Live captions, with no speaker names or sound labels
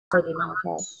word in our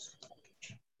hearts.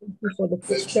 Thank you for the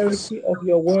prosperity of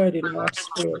your word in our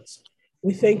spirits.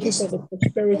 We thank you for the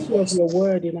prosperity of your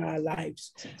word in our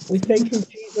lives. We thank you,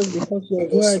 Jesus, because your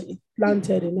word is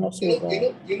planted in us, oh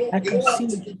God, like a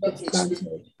seed is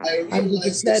planted. And we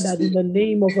declare that in the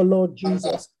name of the Lord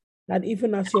Jesus, that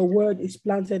even as your word is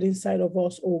planted inside of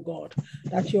us, oh God,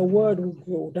 that your word will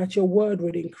grow, that your word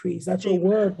will increase, that your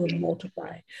word will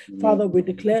multiply. Father, we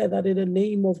declare that in the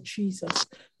name of Jesus,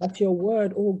 that your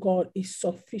word, oh God, is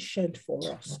sufficient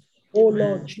for us. Oh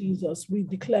Lord Jesus, we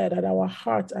declare that our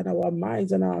hearts and our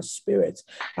minds and our spirits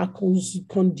are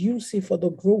conducive for the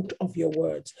growth of your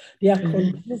words. They are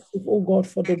conducive, oh God,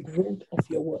 for the growth of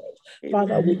your words.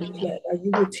 Father, we declare that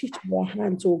you will teach our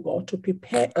hands, oh God, to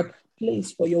prepare a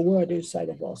place for your word inside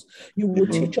of us. You will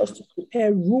teach us to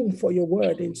prepare room for your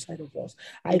word inside of us.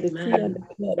 I decree and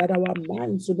declare that our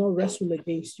minds do not wrestle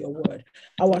against your word.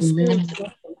 Our spirits do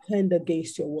not contend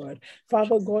against your word.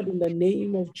 Father God, in the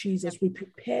name of Jesus, we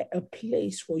prepare a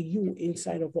place for you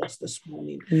inside of us this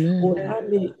morning.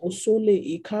 Olame,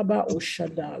 osole, ikaba,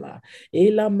 oshadala.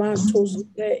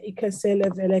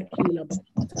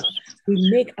 We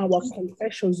make our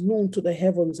confessions known to the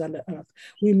heavens and the earth.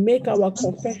 We make our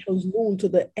confessions known to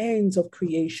the ends of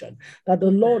creation, that the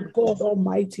Lord God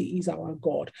Almighty is our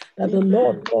God, that the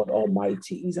Lord God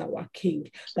Almighty is our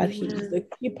King, that He is the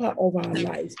keeper of our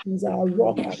lives. He is our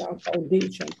rock and our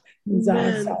foundation. He is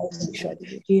our salvation.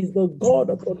 He is the God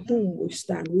upon whom we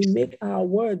stand. We make our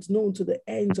words known to the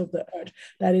ends of the earth,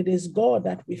 that it is God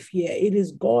that we fear. It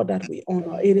is God that we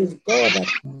honor. It is God that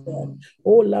we serve.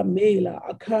 Ola mela,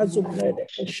 akazu brede,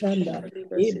 keshanda,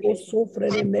 ebo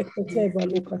sofrene mekoteva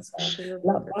lukasa,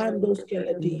 labandos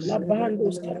keledi,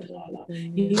 labandos katala,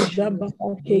 ijamba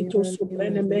keto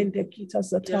subrene mente kita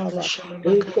satara,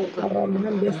 eko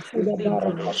paramande suda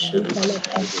baraka suta la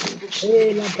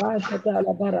basi, la basha da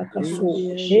la baraka so,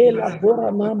 la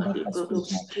bora mamba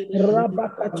kasuta,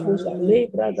 rabakatosa,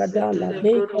 lebra gadala,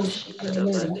 deka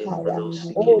subrene haya.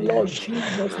 Oh Lord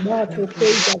Jesus, Marco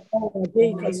Keza,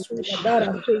 Deka Suda,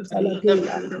 Bara Keza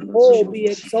Ladela. Oh, be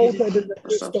exalted in the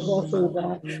midst of us, oh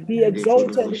God. Be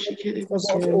exalted in the midst of us,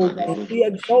 oh God. Be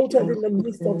exalted in the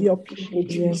midst of your people,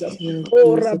 Jesus.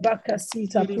 Oh, Rabaka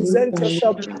Sita, present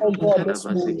yourself before God this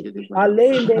morning.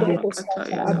 Alendo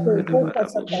Rokosata, Apopoka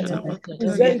Sakata.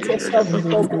 Present yourself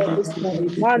before God this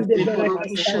morning. Mande Bereka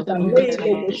Santa,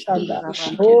 Lego Moshanda.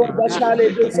 Oh, Batale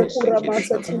de Sakura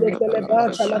Masatile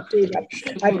Kelebata La Teda.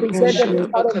 I present every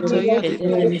part of me unto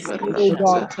you this morning, oh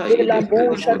God.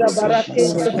 Elambo Shada Barake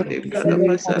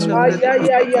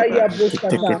Ayaya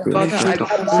Boshata.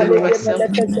 Abale de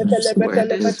Meleke Sekele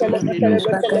Bekele Bekele Bekele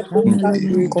Bekele Kusa.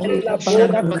 Ela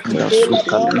Bora Ela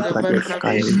Bora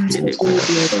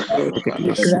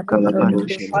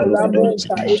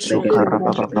Alamonta Ekele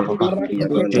Mashini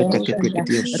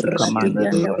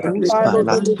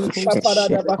Baraka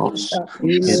Shaparada Bakita.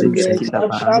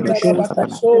 Shanda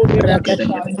Bakaso de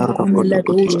Bakashaya.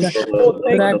 Oh,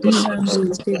 thank you.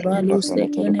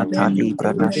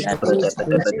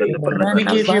 We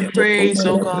give you praise,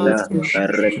 oh God.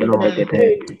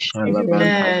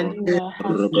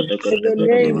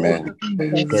 Amen.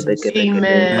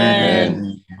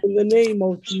 Amen. In the name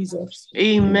of Jesus.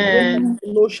 Amen.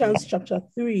 Colossians chapter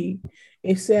 3,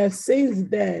 it says, since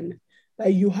then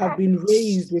that you have been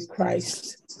raised with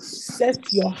Christ,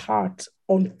 set your heart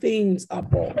on things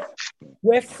above,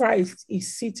 where Christ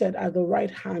is seated at the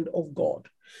right hand of God.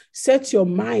 Set your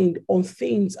mind on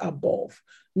things above,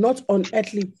 not on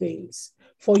earthly things.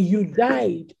 For you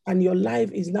died, and your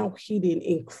life is now hidden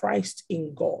in Christ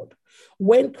in God.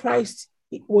 When Christ,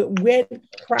 who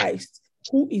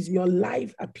is your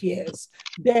life, appears,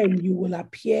 then you will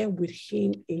appear with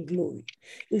him in glory.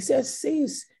 It says,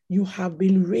 since you have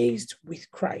been raised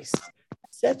with Christ,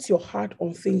 set your heart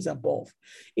on things above.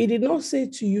 It did not say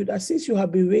to you that since you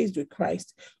have been raised with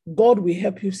Christ, God will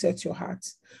help you set your heart.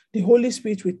 The Holy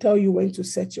Spirit will tell you when to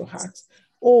set your heart.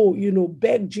 Oh,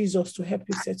 beg Jesus to help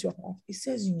you set your heart. It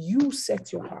says you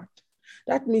set your heart.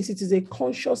 That means it is a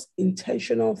conscious,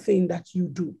 intentional thing that you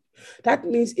do. That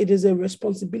means it is a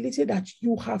responsibility that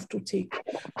you have to take.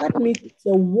 That means it's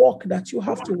a work that you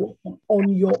have to work on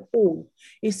your own.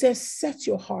 It says, set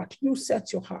your heart. You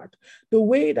set your heart. The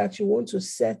way that you want to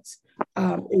set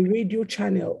a radio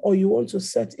channel or you want to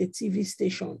set a TV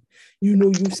station,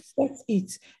 you set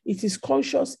it. It is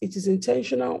conscious. It is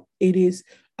intentional. It is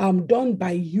done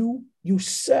by you. You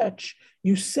search.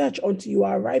 You search until you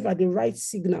arrive at the right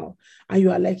signal, and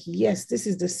you are like, yes, this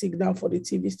is the signal for the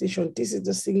TV station. This is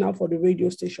the signal for the radio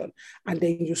station. And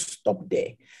then you stop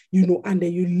there, and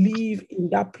then you live in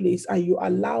that place and you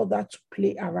allow that to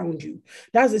play around you.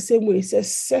 That's the same way it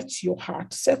says, set your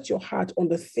heart on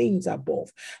the things above.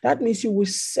 That means you will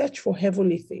search for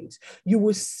heavenly things. You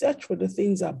will search for the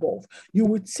things above. You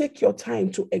will take your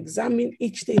time to examine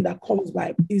each thing that comes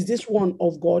by. Is this one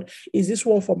of God? Is this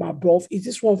one from above? Is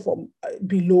this one from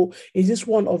below? Is this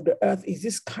one of the earth? Is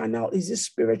this carnal? Is this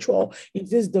spiritual? Is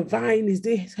this divine? Is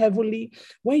this heavenly?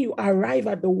 When you arrive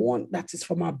at the one that is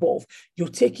from above, you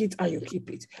take it and you keep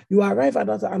it. You arrive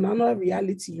at another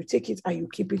reality, you take it and you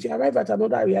keep it. You arrive at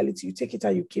another reality, you take it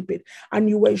and you keep it. And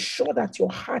you ensure that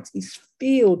your heart is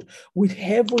filled with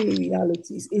heavenly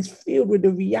realities, is filled with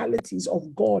the realities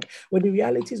of God, with the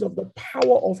realities of the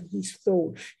power of his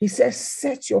throne. He says,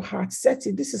 set your heart, set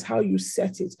it. This is how you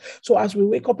set it. So as we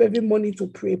wake up every morning to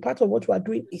pray, part of what we are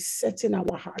doing is setting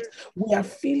our heart. We are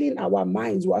filling our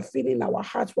minds, we are filling our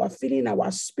hearts, we are filling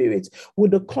our spirits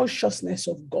with the consciousness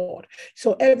of God.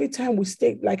 So every time we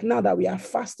stay, like now that we are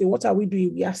fasting, what are we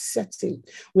doing? We are setting,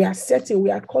 we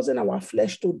are causing our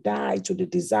flesh to die to the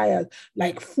desires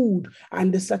like food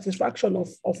and the satisfaction of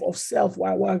self,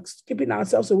 while we're keeping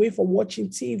ourselves away from watching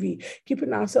TV,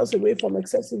 keeping ourselves away from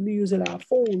excessively using our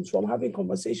phones, from having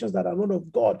conversations that are not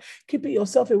of God, keeping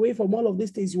yourself away from all of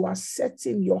these things. You are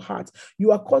setting your heart.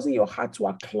 You are causing your heart to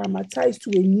acclimatize to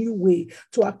a new way,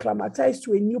 to acclimatize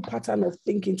to a new pattern of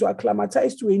thinking, to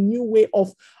acclimatize to a new way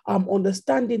of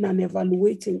understanding and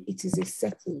evaluating. It is a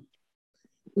setting.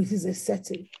 It is a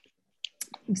setting.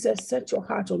 He says, set your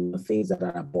heart on the things that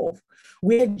are above,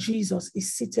 where Jesus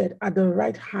is seated at the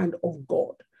right hand of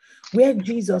God. Where is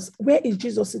Jesus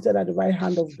seated at the right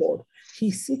hand of God?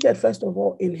 He's seated, first of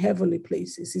all, in heavenly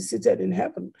places. He's seated in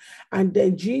heaven. And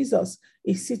then Jesus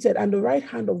is seated, and the right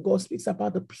hand of God speaks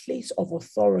about the place of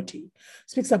authority,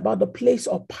 speaks about the place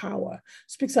of power,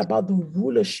 speaks about the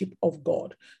rulership of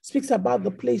God, speaks about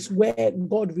the place where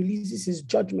God releases his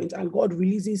judgment and God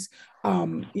releases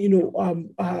the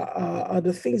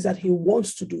things that he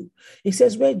wants to do. It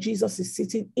says where Jesus is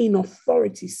sitting in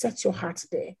authority, set your heart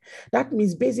there. That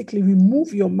means basically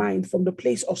remove your mind from the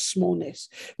place of smallness,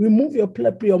 remove your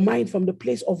mind from the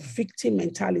place of victim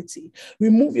mentality,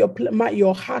 remove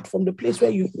your heart from the place where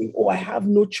you think, oh, I have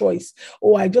no choice,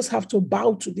 oh, I just have to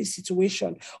bow to this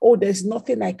situation, oh, there's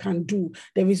nothing I can do,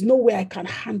 there is no way I can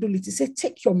handle it. He said,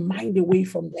 take your mind away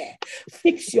from there,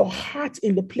 fix your heart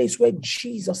in the place where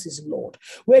Jesus is Lord,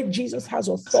 where Jesus has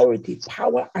authority,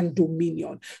 power, and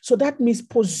dominion. So that means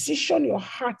position your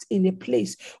heart in a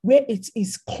place where it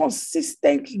is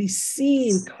consistently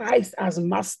seeing Christ as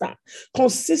master,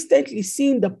 consistently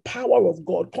seeing the power of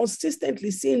God,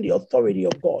 consistently seeing the authority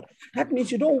of God. That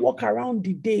means you don't walk around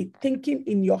the day thinking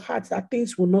in your heart that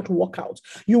things will not work out.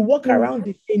 You walk around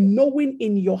the day knowing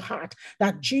in your heart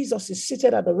that Jesus is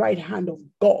seated at the right hand of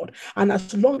God. And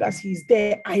as long as he's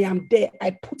there, I am there.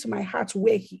 I put my heart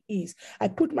where he is. I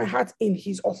put my heart in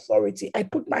his authority. I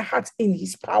put my heart in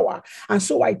his power. And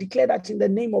so I declare that in the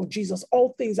name of Jesus,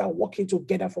 all things are working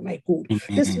together for my good. Amen.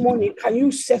 This morning, can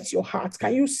you set your heart?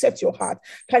 Can you set your heart?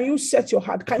 Can you set your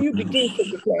heart? Can you begin to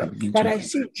declare that I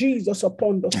see Jesus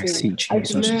upon the throne? I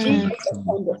see Jesus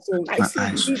upon the throne. I see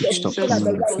Jesus seated at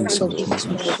the right hand of God.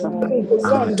 The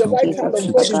one, the right hand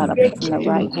of God is God, where from the he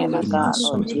right hand of God, is.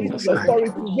 Lord He releases Jesus. the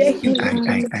authority where he and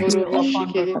I am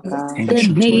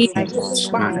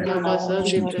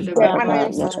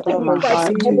seated with My Christ heart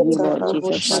in to heavenly you, Lord places.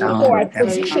 Jesus. And Father so God, I yes, my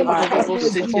position my heart heart goes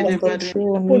where to Jesus you. is.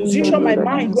 Position my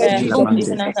mind where Jesus is.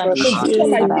 Position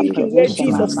Position my God, I thinking where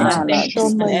position my Jesus is. mind, Lord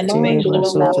Jesus. Full God,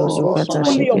 position my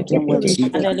only of thinking where victory. you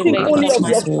want me, Think Lord only of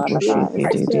Jesus. your Father victory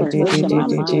in God, Christ. position my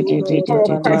mind Power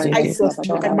of Christ. I Father position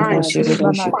God, my I mind. thank you,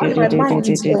 Lord Command Jesus. my mind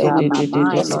to be God, my obedient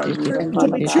mind, Lord Jesus, to Father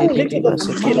be God. tuned into the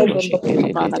thinking of God.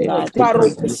 Father God,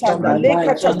 Baruch Sanda,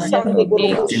 Lekata Sando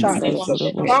Borobo Shanda,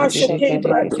 Maso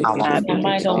Kebra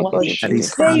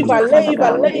Leva,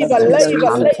 leva, leva,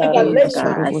 leva, leva,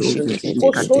 leva.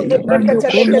 Osonde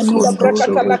brekete lekete la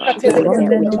brakata la kate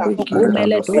lekete uta.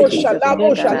 Bosha, la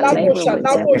bosha, la bosha,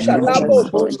 la bosha, la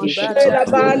bosha. Ela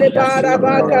bale bara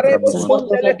ba karebo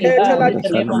sonde lekete la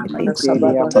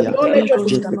the knowledge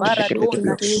of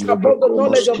above the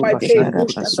knowledge of my faith.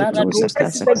 Christ is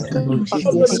exalted above the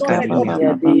knowledge of my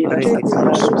Not the knowledge of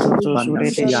my own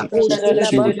wisdom,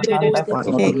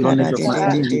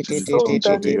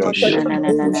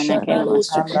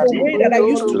 the way that I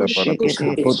used to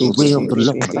but the way of the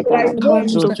Lord. that I know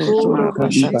is my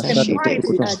Bashata mind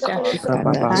is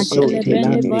so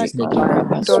telande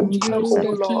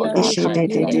Knowledge, Lord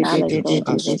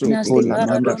Jesus.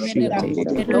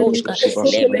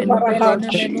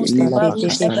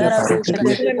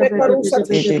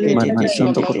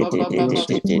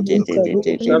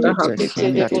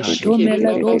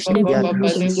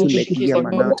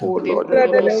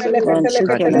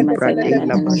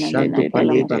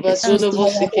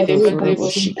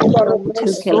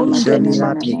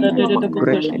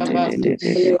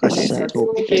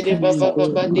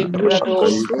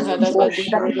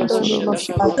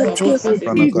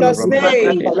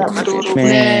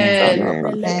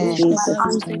 Jesus'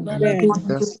 name.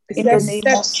 It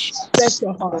says, set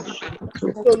your heart.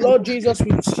 So, Lord Jesus,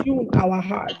 we tune our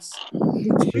hearts,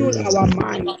 we tune our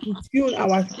mind, we tune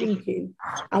our thinking,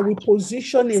 and we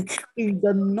position it in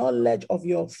the knowledge of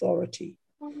your authority,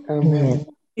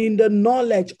 in the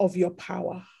knowledge of your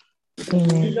power,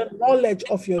 in the knowledge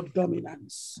of your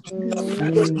dominance.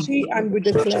 We decree and we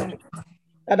declare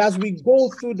that as we go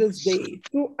through this day,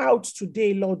 throughout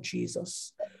today, Lord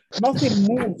Jesus, nothing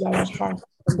moves our heart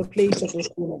from the place of the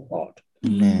throne of God.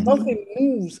 Nothing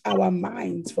moves our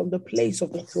minds from the place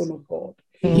of the throne of God.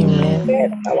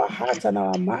 Instead, our hearts and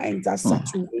our minds are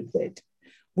saturated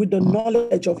with the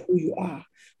knowledge of who you are,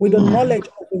 with the knowledge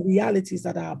of the realities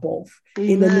that are above.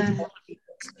 In the name of Jesus.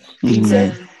 He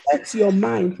says, set your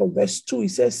mind, from verse 2, he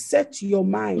says, set your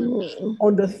mind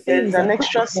on the things There's an that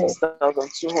extra are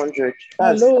above. 6,200.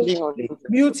 Hello, 300.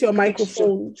 mute your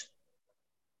microphone.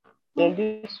 Then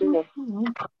this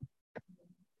one.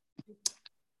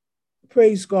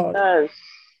 Praise God. Yes.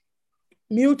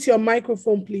 Mute your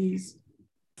microphone, please.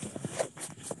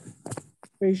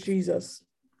 Praise Jesus.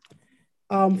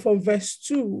 From verse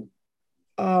 2,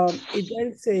 it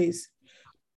then says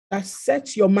that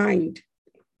set your mind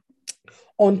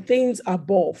on things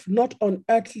above, not on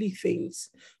earthly things.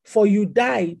 For you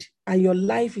died, and your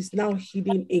life is now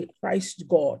hidden in Christ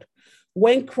God.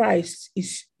 When Christ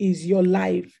is your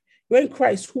life, when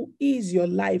Christ, who is your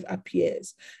life,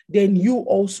 appears, then you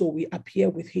also will appear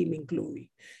with him in glory.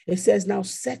 It says, now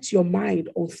set your mind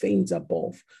on things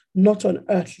above, not on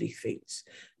earthly things,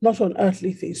 not on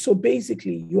earthly things. So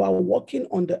basically, you are walking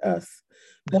on the earth,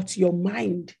 but your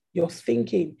mind, your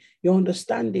thinking, your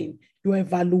understanding, your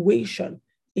evaluation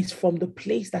is from the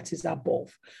place that is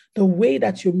above. The way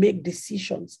that you make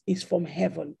decisions is from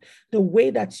heaven. The way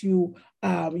that you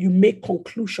make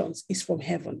conclusions is from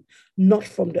heaven, not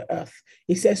from the earth.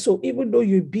 He says, so even though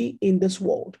you be in this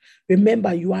world,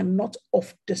 remember you are not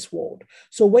of this world.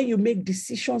 So when you make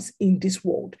decisions in this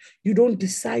world, you don't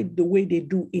decide the way they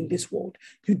do in this world.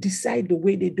 You decide the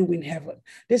way they do in heaven.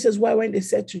 This is why when they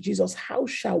said to Jesus, how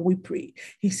shall we pray?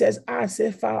 He says, I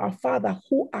say, our Father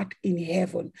who art in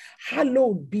heaven,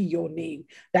 hallowed be your name.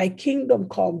 Thy kingdom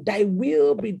come, thy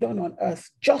will be done on earth,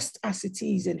 just as it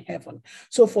is in heaven.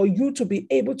 So for you to be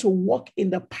able to walk in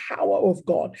the power of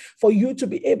God, for you to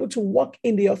be able to walk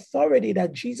in the authority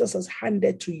that Jesus has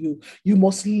handed to you, you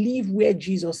must live where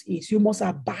Jesus is. You must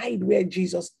abide where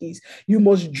Jesus is. You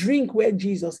must drink where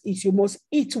Jesus is. You must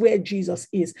eat where Jesus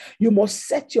is. You must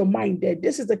set your mind there.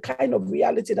 This is the kind of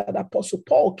reality that Apostle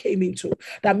Paul came into,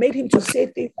 that made him to say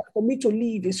things like, for me to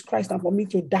live is Christ and for me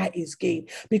to die is gain.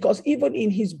 Because even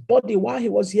in his body, while he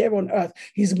was here on earth,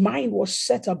 his mind was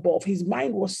set above. His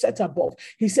mind was set above.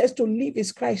 He says to live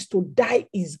is Christ, to die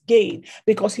is gain,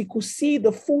 because he could see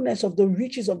the fullness of the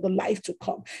riches of the life to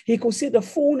come. He could see the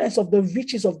fullness of the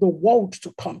riches of the world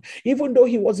to come. Even though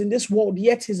he was in this world,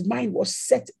 yet his mind was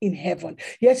set in heaven.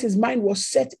 Yet his mind was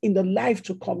set in the life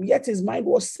to come. Yet his mind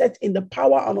was set in the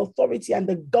power and authority and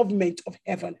the government of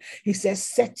heaven. He says,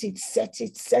 set it, set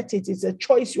it, set it. It's a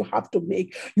choice you have to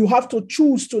make. You have to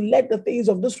choose to let the things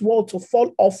of this world to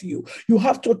fall off you. You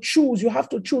have to choose.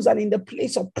 And in the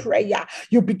place of prayer,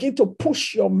 you begin to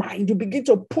push your mind. You begin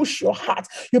to push your heart.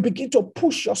 You begin to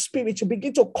push your spirit. You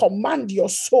begin to command your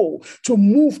soul to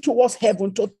move towards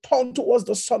heaven, to turn towards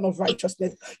the Son of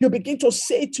Righteousness. You begin to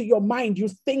say to your mind, you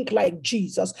think like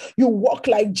Jesus. You walk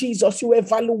like Jesus. You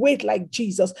evaluate like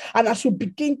Jesus. And as you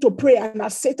begin to pray, and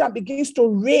as Satan begins to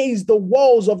raise the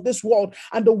walls of this world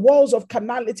and the walls of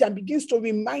carnality and begins to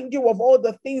remind you of all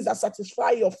the things that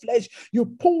satisfy your flesh, you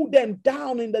pull them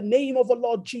down in the name of the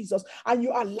Lord Jesus, and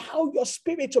you allow your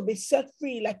spirit to be set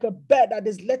free like a bird that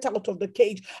is let out of the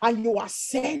cage, and you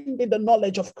ascend in the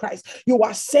knowledge of Christ. You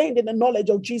ascend in the knowledge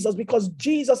of Jesus, because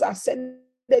Jesus ascended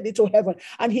it to heaven,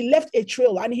 and he left a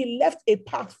trail and he left a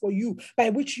path for you by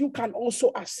which you can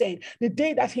also ascend. The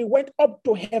day that he went up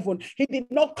to heaven, he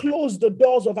did not close the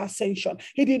doors of ascension.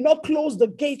 He did not close the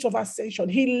gates of ascension.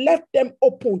 He left them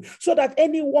open so that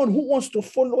anyone who wants to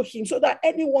follow him, so that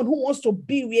anyone who wants to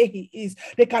be where he is,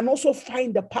 they can also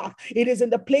find the path. It is in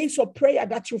the place of prayer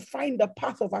that you find the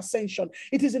path of ascension.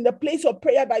 It is in the place of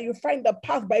prayer that you find the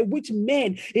path by which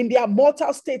men in their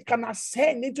mortal state can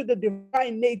ascend into the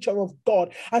divine nature of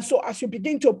God. And so as you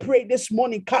begin to pray this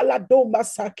morning, push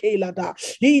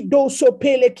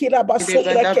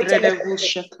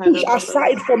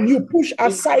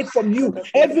aside from you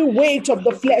every weight of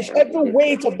the flesh,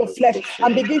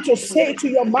 and begin to say to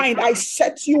your mind, I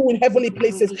set you in heavenly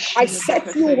places. I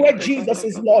set you where Jesus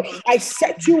is Lord. I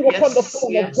set you upon the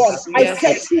throne of God. I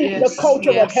set you in the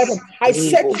culture of heaven. I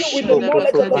set you with the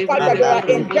knowledge of the fact that there are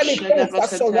angelic hosts that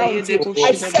surround you.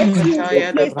 I set you in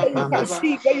a place where you can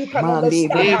see, where you can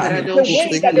understand the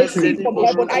way that they see from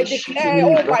heaven. I declare,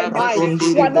 oh my mind,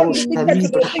 you are not limited to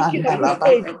the thinking of this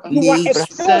age. You are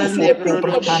exposed to the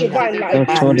thinking of the divine life.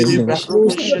 Doste The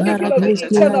thinking of the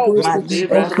baraduski la eternal. doste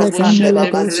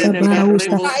ekletemele doste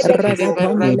barausta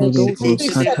ragadomele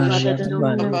doste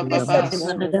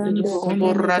dande komene The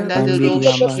rakande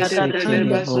komene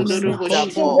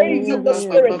waves of the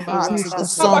spirit. The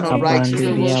Son of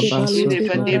Righteousness.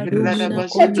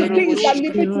 But to things that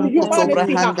limit to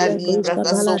humanity.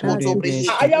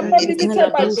 I am not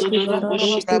limited by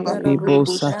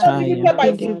limited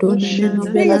by things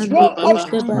roll up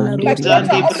like water off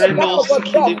the back of a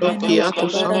rock.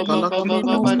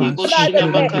 And I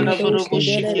declare,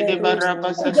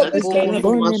 the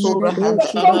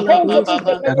strongholds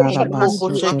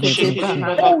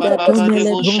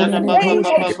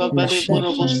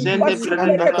of this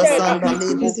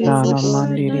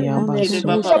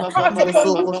generation, the path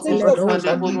upon which they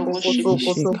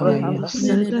shall go.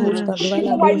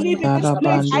 I live in this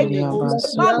place. I live as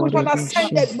a man with an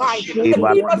ascended mind. I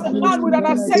live as a man with an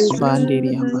ascension.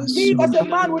 Live as a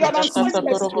man with an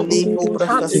ascended spirit.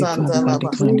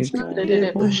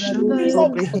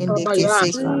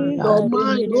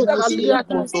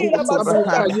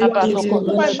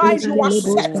 My mind, you are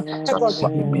set in heaven.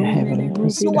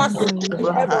 You are set in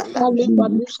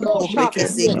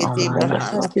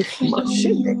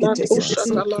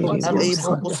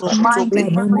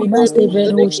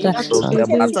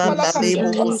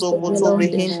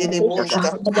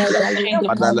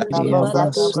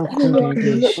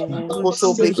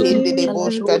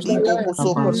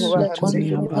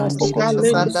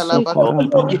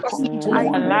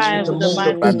alive in the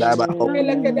mighty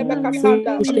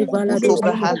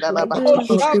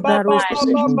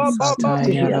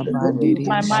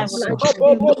my mind will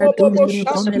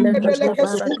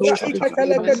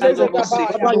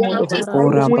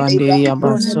Ora banderia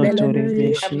basoto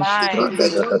rebeshi.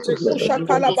 Banderia basoto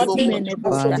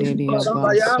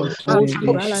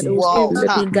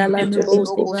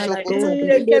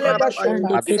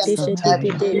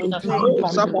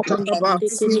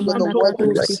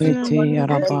rebeshi. Sete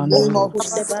yarabanda.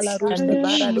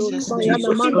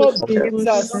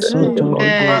 Soto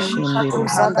rebeshi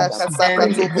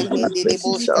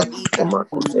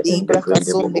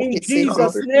In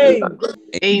Jesus' name.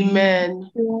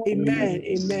 Amen. Amen.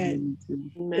 Amen.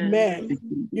 Amen.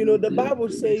 You know, the Bible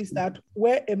says that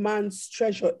where a man's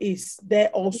treasure is, there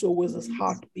also will his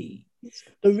heart be.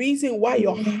 The reason why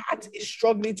your heart is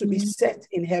struggling to be set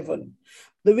in heaven,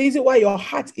 the reason why your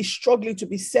heart is struggling to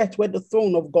be set where the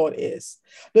throne of God is,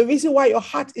 the reason why your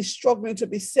heart is struggling to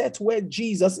be set where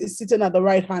Jesus is sitting at the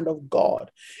right hand of God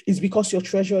is because your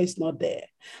treasure is not there.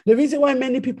 The reason why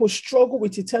many people struggle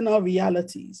with eternal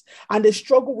realities and they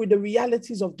struggle with the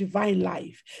realities of divine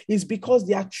life is because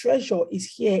their treasure is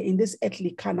here in this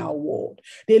earthly carnal world.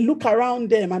 They look around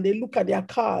them and they look at their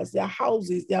cars, their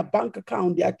houses, their bank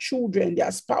account, their children,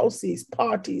 their spouses,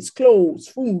 parties, clothes,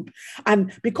 food.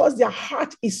 And because their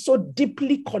heart is so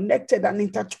deeply connected and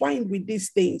intertwined with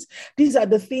these things, these are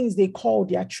the things they call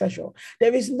their treasure.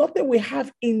 There is nothing we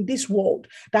have in this world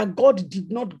that God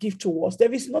did not give to us.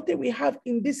 There is nothing we have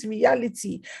in this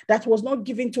reality that was not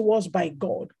given to us by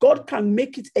God. God can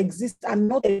make it exist and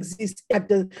not exist at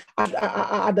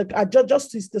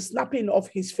just the snapping of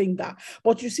his finger.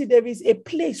 But you see, there is a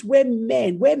place where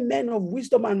men of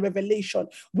wisdom and revelation,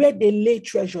 where they lay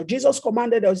treasure. Jesus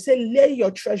commanded us, say, lay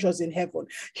your treasures in heaven.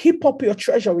 Heap up your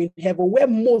treasure in heaven, where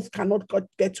moth cannot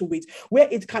get to it, where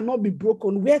it cannot be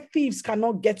broken, where thieves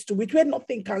cannot get to it, where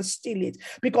nothing can steal it.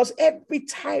 Because every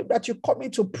time that you come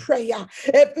into prayer,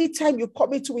 every time you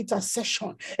come into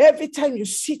intercession, every time you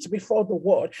sit before the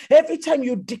word, every time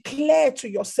you declare to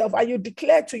yourself and you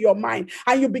declare to your mind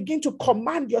and you begin to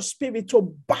command your spirit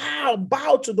to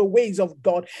bow to the ways of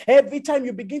God, every time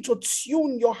you begin to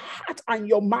tune your heart and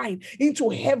your mind into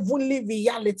heavenly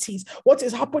realities, what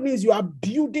is happening is you are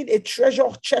building a treasure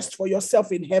chest for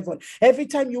yourself in heaven. Every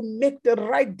time you make the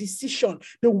right decision,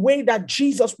 the way that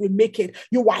Jesus will make it,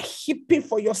 you are heaping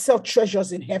for yourself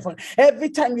treasures in heaven. Every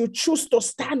time you choose to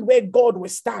stand where God will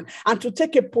stand and to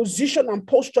take a position and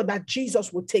posture that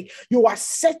Jesus will take, you are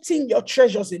setting your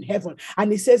treasures in heaven.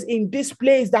 And he says, in this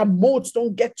place that moths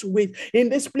don't get to it, in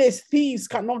this place thieves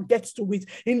cannot get to it,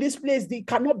 in this place they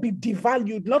cannot be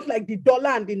devalued, not like the dollar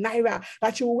and the naira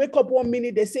that you wake up one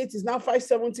minute, they say it is now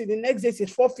 570, the next day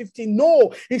it's 450.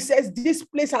 No, he says this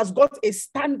place has got a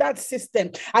standard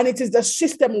system, and it is the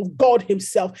system of God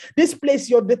himself. This place,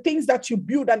 the things that you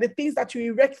build and the things that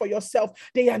you erect for yourself,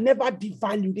 they are never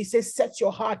devalued. He says, set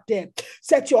your heart there,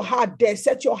 set your heart there,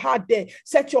 set your heart there,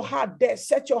 set your heart there,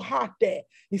 set your heart there.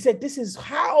 He said, this is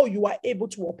how you are able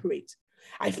to operate.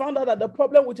 I found out that the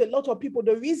problem with a lot of people,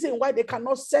 the reason why they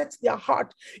cannot set their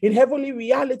heart in heavenly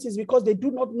realities is because they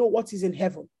do not know what is in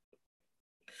heaven.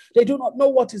 They do not know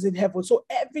what is in heaven. So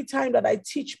every time that I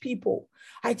teach people,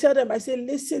 I tell them, I say,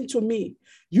 listen to me.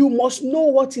 You must know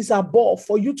what is above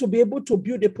for you to be able to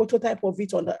build a prototype of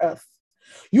it on the earth.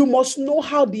 You must know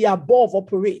how the above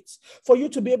operates for you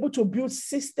to be able to build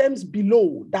systems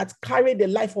below that carry the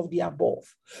life of the above.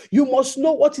 You must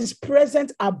know what is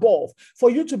present above for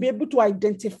you to be able to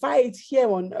identify it here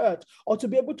on earth, or to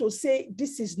be able to say,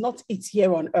 this is not it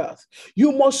here on earth.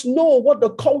 You must know what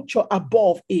the culture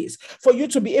above is for you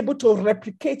to be able to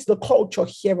replicate the culture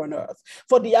here on earth.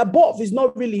 For the above is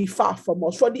not really far from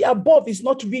us. For the above is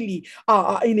not really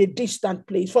in a distant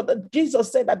place.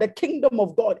 Jesus said that the kingdom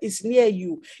of God is near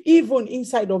you, even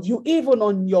inside of you, even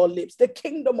on your lips. The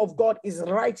kingdom of God is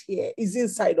right here, is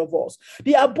inside of us.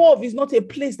 The above is not a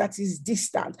place that is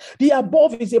distant. The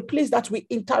above is a place that we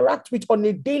interact with on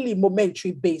a daily,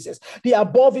 momentary basis. The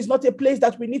above is not a place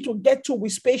that we need to get to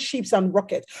with spaceships and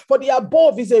rockets. For the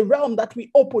above is a realm that we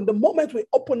open. The moment we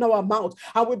open our mouth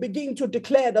and we begin to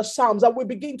declare the psalms, and we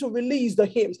begin to release the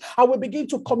hymns, and we begin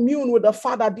to commune with the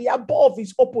Father, the above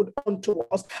is opened unto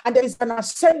us. And there is an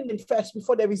ascending first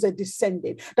before there is a descending.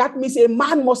 That means a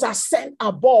man must ascend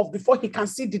above before he can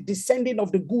see the descending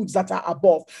of the goods that are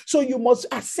above. So you must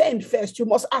ascend first. You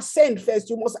must ascend first.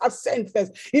 You must ascend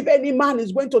first. If any man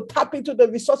is going to tap into the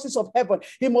resources of heaven,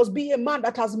 he must be a man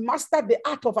that has mastered the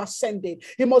art of ascending.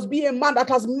 He must be a man that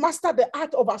has mastered the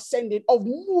art of ascending, of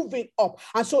moving up.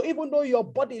 And so even though your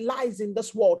body lies in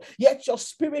this world, yet your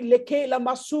spirit, he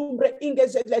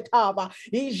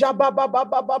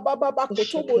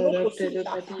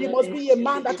must be a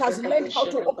man that has learned how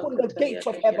to open the gates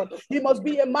of heaven. He must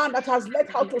be a man that has learned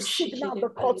how to signal the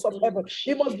courts of heaven.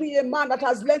 He must be a man that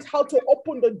has learned how to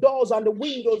open the doors and the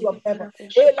windows of heaven.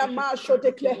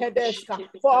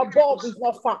 For above is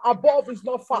not far. Above is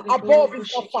not far. Above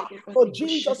is not far. For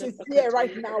Jesus is here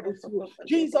right now with you.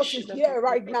 Jesus is here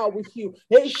right now with you.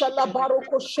 For Jesus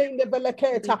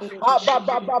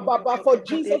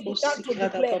began to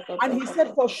declare, and he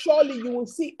said, for surely you will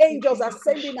see angels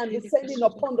ascending and descending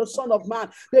upon the Son of Man.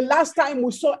 The last time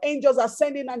we saw angels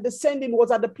ascending and descending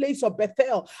was at the place of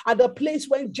Bethel, at the place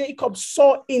when Jacob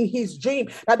saw in his dream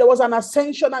that there was an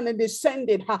ascension and a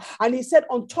descending. And he said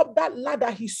on top that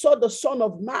ladder, he saw the Son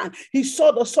of Man. He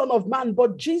saw the Son of Man.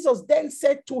 But Jesus then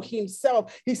said to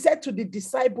himself, he said to the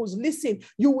disciples, listen,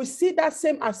 you will see that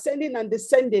same ascending and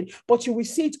descending, but you will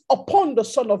see it upon the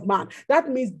Son of Man. That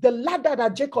means the ladder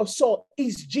that Jacob saw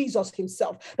is Jesus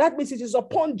himself. That means it is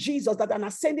upon Jesus that an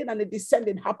ascending and a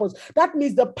descending happens. That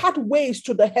means the pathways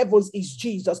to the heavens is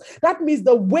Jesus. That means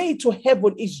the way to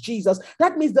heaven is Jesus.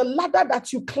 That means the ladder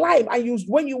that you climb and use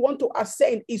when you want to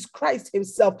ascend is Christ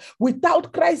himself.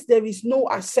 Without Christ, there is no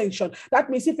ascension. That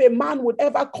means if a man would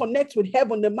ever connect with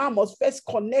heaven, the man must first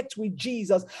connect with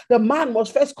Jesus. The man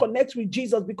must first connect with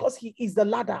Jesus because he is the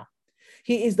ladder.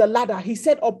 He is the ladder. He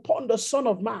said upon the Son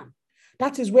of Man.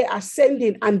 That is where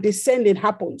ascending and descending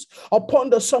happens,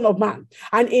 upon the Son of Man.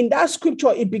 And in that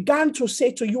scripture, it began to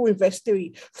say to you in verse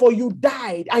 3, for you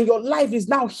died and your life is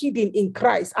now hidden in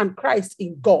Christ and Christ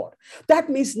in God. That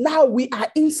means now we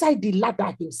are inside the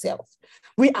ladder himself.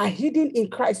 We are hidden in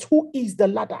Christ, who is the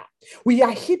ladder. We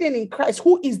are hidden in Christ,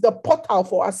 who is the portal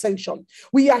for ascension.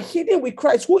 We are hidden with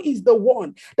Christ, who is the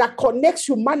one that connects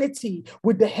humanity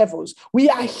with the heavens. We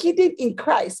are hidden in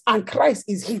Christ, and Christ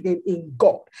is hidden in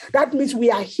God. That means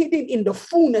we are hidden in the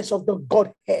fullness of the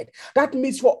Godhead. That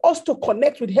means for us to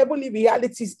connect with heavenly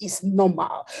realities is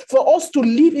normal. For us to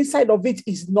live inside of it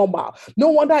is normal. No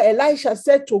wonder Elisha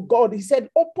said to God, he said,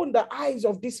 open the eyes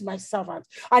of this my servant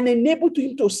and enable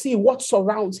him to see what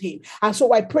surrounds him. And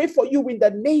so I pray for you in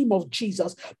the name of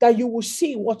Jesus that you will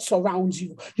see what surrounds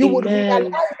you. You will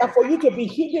realize that for you to be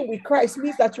hidden with Christ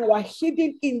means that you are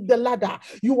hidden in the ladder.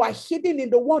 You are hidden in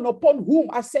the one upon whom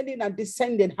ascending and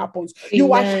descending happens.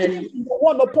 You are hidden in the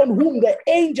one upon whom the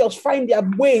angels find their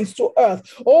ways to earth.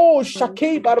 Oh,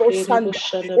 Shakeba Rosanda,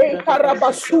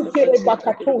 Karabasuke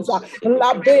Bakatoza,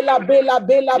 La Bela Bela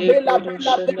Bela Bela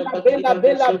Bela Bela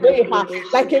Bela Beha,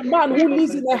 like a man who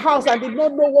lives in a house and did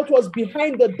not know what was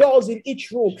behind the doors in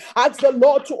each room. Ask the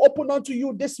Lord to open unto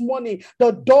you this morning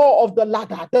the door of the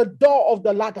ladder, the door of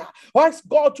the ladder. Ask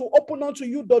God to open unto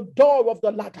you the door of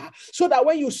the ladder, so that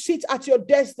when you sit at your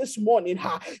desk this morning,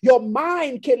 your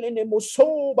mind so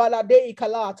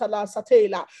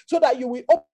that you will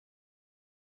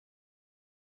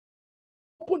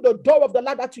open the door of the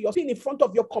ladder to your screen in front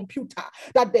of your computer,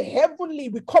 that the heavenly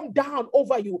will come down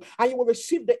over you and you will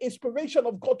receive the inspiration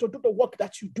of God to do the work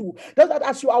that you do. That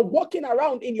as you are walking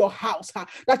around in your house,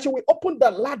 that you will open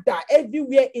the ladder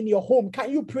everywhere in your home.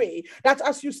 Can you pray that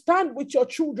as you stand with your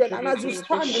children and as you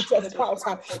stand with your spouse,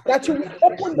 that you will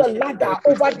open the ladder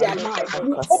over their lives?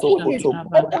 You open it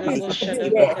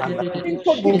everywhere. Begin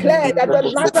to declare that the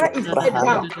ladder is set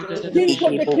down. Begin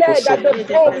to declare that the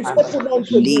door is open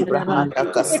unto you.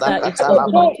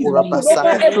 The door is open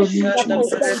over everything that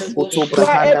concerns you,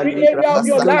 over every area of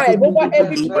your life, over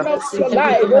every corner of your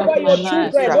life, over your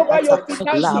children, over your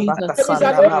finances. There is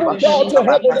an open door to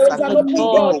heaven. There is an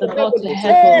open door to heaven.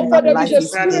 Oh, for there is a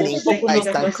spirit within me.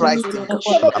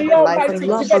 Son of the Almighty,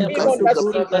 given him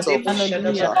understanding.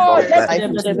 Oh, let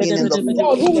the Spirit of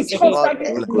God, who is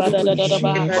constantly Almighty.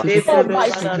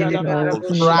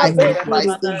 Right in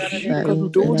Christ in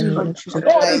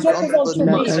God is open unto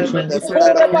me. To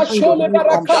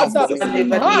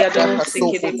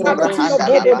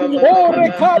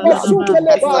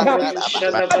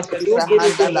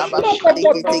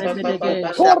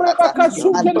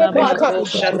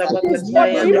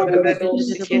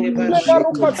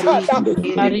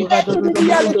the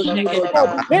reality of God.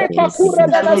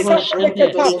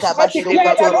 I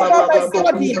declare that over my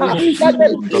body, that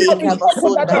the door is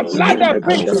open, that the ladder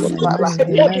brings my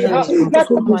body, that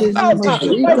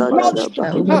my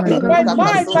bloodstream, my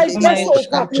mind, my vessels,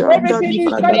 everything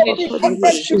inside of me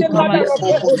connects to the ladder of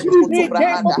heaven.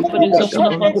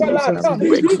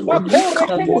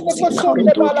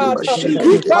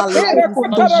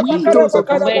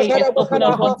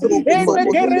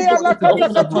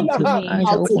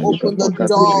 how to open the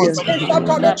doors of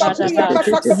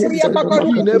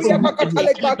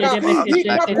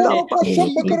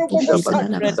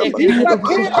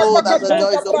oh, that the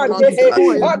door is open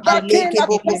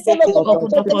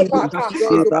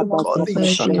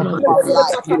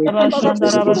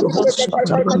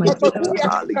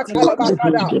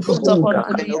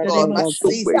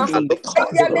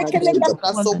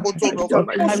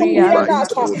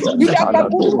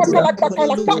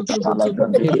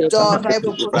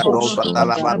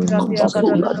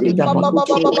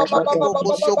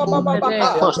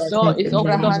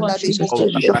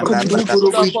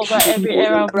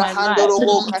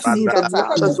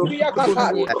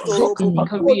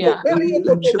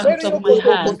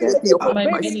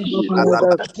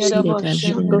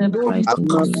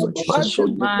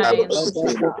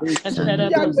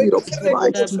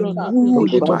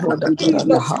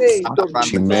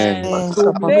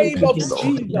unto Name of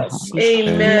Jesus.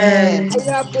 Amen.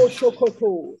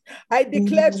 I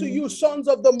declare to you, sons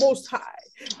of the Most High,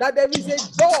 that there is a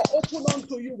door open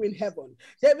unto you in heaven.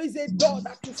 There is a door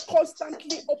that is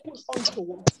constantly open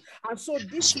unto us. And so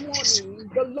this morning,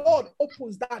 the Lord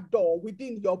opens that door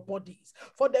within your bodies.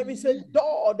 For there is a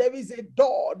door, there is a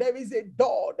door, there is a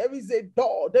door, there is a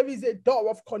door, there is a door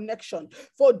of connection.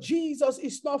 For Jesus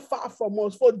is not far from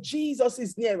us, for Jesus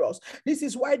is near us. This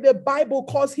is why the Bible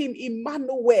calls him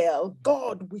Emmanuel,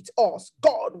 God with us,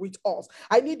 God with us.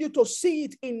 I need you to see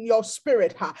it in your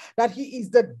spirit, that he is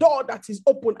the door that is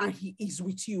open and he is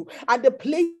with you. And the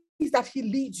place that he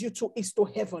leads you to is to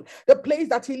heaven. The place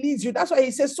that he leads you. That's why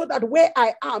he says, so that where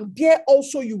I am, there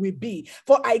also you will be.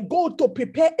 For I go to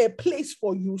prepare a place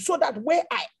for you, so that where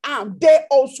I am, there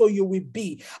also you will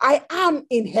be. I am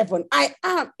in heaven. I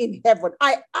am in heaven.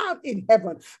 I am in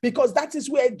heaven, because that is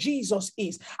where Jesus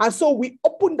is. And so we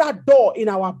open that door in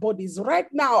our bodies. Right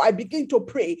now, I begin to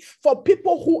pray for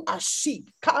people who are sick.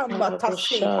 Let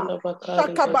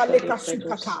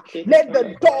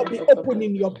the door be open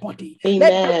in your body.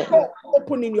 Let the door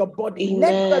open in your body.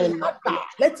 Let the ladder,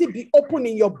 let it be open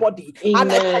in your body. And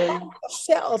I command your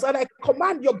cells, and I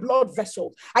command your blood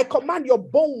vessels. I command your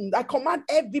bones. I command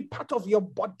every part of your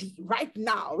body right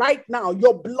now,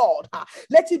 your blood.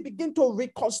 Let it begin to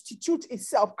reconstitute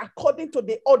itself according to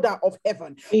the order of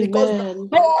heaven. Because the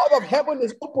door of heaven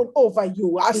is open over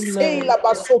you. Let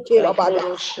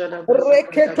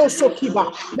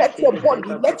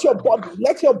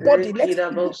your body, let it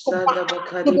begin to bow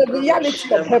to the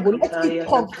reality of heaven. Let it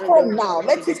conform now.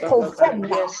 Let it conform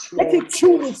now. Let it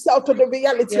tune itself to the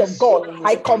reality of God.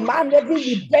 I command every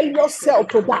rebellious cell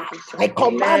to die. I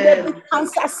command every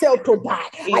cancer cell to die.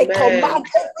 I command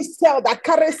every cell that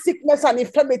carries sickness and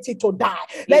infirmity to die.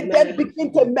 Let them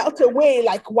begin to melt away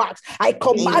like wax. I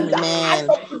command the hand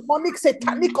of demonic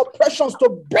satanic oppressions to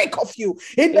break off you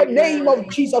in the name of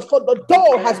Jesus, for the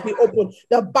door has been opened.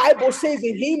 The Bible says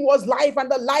in him was life,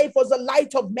 and the life was the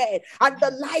light of man, and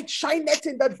the light shineth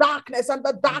in the darkness, and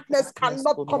the darkness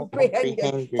cannot comprehend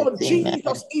it. For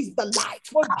Jesus is the light.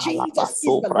 For Jesus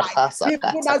is the light.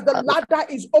 Even as the ladder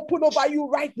is open over you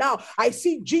right now, I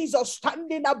see Jesus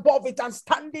standing above it and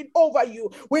standing over you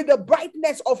with the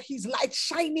brightness of his light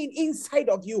shining inside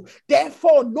of you.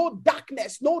 Therefore, no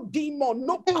darkness, no demon,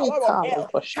 no power of hell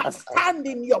can stand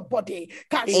in your body,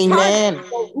 can stand in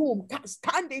your room, can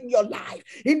stand in your life.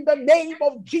 In the name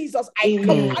of Jesus, I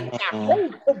command that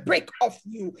hold to break off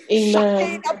you.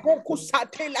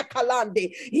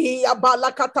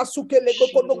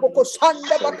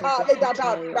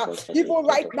 Even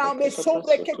right now,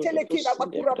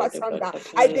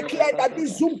 I declare that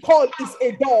this Zoom call is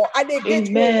a door and a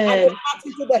gateway and a path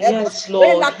into the heavens. Yes,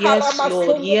 Lord. Yes,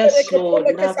 Lord. Yes, Lord.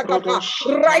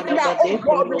 Right now, oh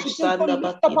God, we begin to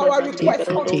lift up our request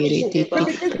unto you. We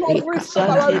begin to lift up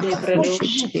our request unto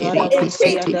you. For a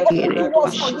gate is open to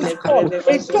us on this call.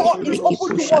 A door is open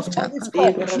to us on this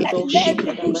call. Let men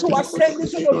begin to ascend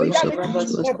into the reality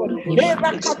of heaven.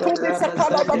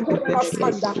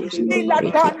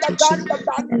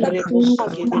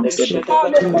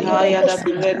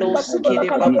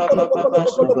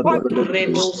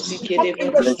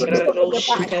 In the spirit of the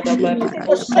divine, in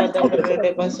the sense of the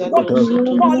heaven, what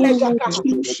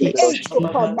the age to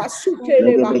come. Set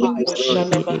mind.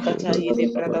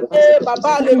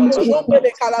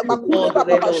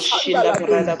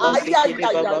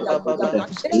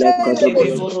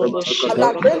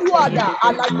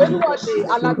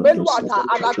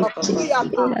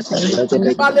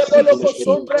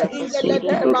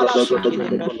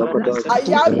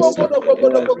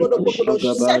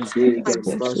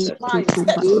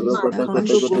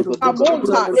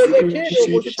 Amonta elekero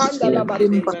boshanda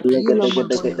labate.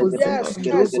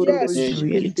 Yes.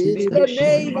 In the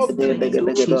name of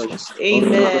Jesus.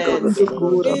 Amen.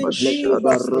 In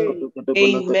Jesus' name.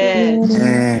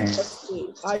 Amen.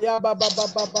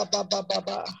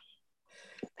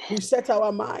 We set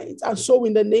our minds, and so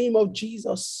in the name of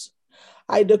Jesus,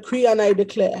 I decree and I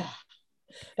declare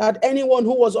that anyone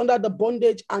who was under the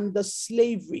bondage and the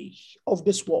slavery of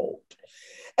this world,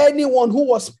 anyone who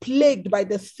was plagued by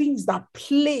the things that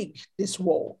plague this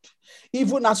world,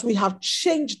 even as we have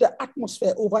changed the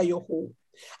atmosphere over your home,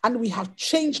 and we have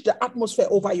changed the atmosphere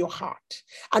over your heart,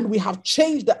 and we have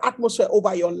changed the atmosphere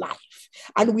over your life,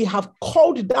 and we have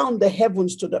called down the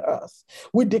heavens to the earth.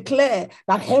 We declare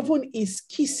that heaven is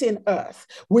kissing earth.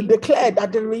 We declare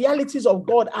that the realities of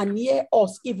God are near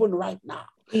us even right now.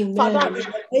 Amen. Father, in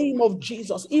the name of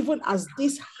Jesus, even as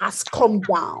this has come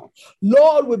down,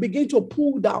 Lord, we begin to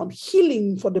pull down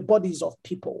healing for the bodies of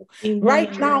people. Amen.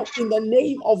 Right now, in the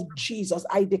name of Jesus,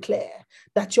 I declare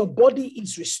that your body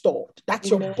is restored, that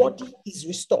Amen. your body is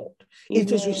restored. Amen.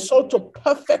 It is restored to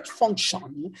perfect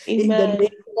function. Amen. In the name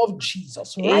of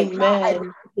Jesus. Right Amen. now, I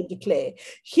declare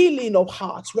healing of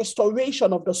hearts,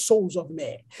 restoration of the souls of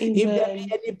men. Amen. If there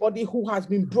be anybody who has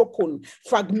been broken,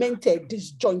 fragmented,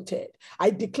 disjointed, I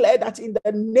declare that in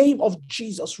the name of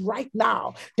Jesus, right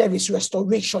now, there is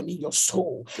restoration in your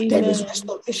soul. Amen. There is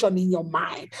restoration in your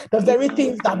mind. The very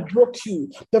things that broke you,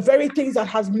 the very things that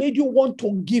has made you want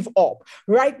to give up.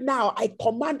 Right now, I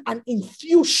command an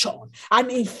infusion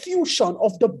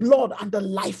of the blood and the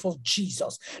life of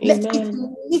Jesus. Let it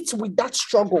meet with that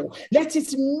struggle. Let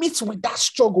it meet with that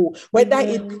struggle, whether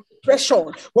it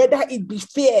depression, whether it be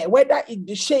fear, whether it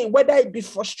be shame, whether it be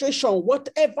frustration,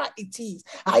 whatever it is,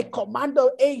 I command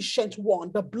the ancient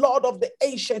one, the blood of the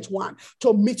ancient one,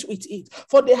 to meet with it.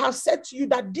 For they have said to you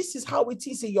that this is how it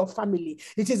is in your family.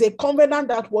 It is a covenant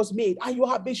that was made, and you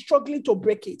have been struggling to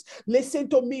break it. Listen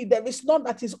to me, there is none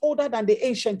that is older than the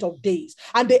Ancient of Days.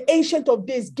 And the Ancient of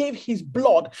Days gave his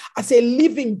blood as a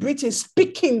living, breathing,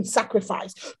 speaking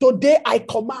sacrifice. Today I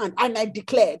command and I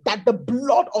declare that the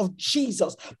blood of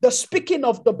Jesus, the speaking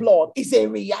of the blood, is a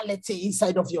reality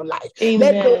inside of your life. Amen.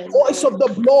 Let the voice of the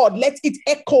blood, let it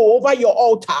echo over your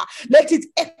altar. Let it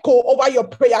echo over your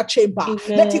prayer chamber. Amen.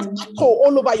 Let it echo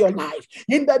all over your life.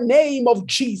 In the name of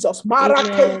Jesus. In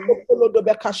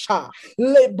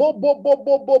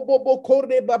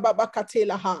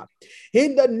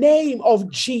the name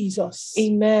of Jesus.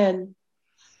 Amen.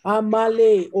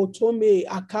 Amale, Otome,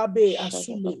 Akabe,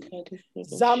 Asume,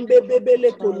 Zambe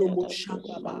Bebele Kolomo,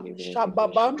 Shababa,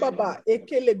 Shababamba,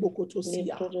 Ekele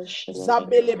Bokotosia,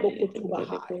 Zabele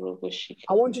Bokotubaha.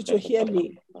 I want you to hear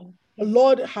me. The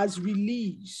Lord has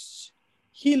released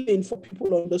healing for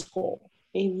people on this call.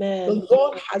 Amen. The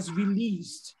Lord has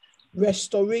released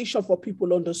restoration for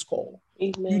people on this call.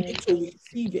 Amen. You need to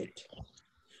receive it.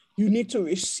 You need to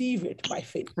receive it by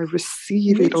faith. I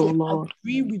receive it, oh Lord.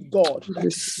 Agree with God. I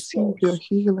receive your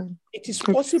healing. It is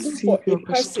possible for a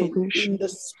person in the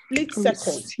split second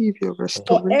Receive your for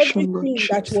restoration, Lord everything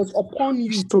that Jesus. was upon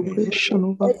you to be Restoration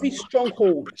broken, over every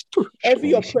stronghold,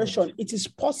 every oppression. It is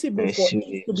possible for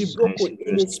it to be broken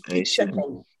in a split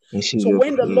second. So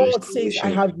when the Lord says, I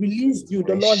have released you,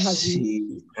 the Lord has released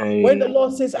you. When the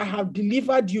Lord says, I have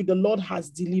delivered you, the Lord has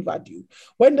delivered you.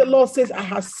 When the Lord says, I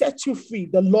have set you free,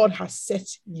 the Lord has set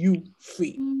you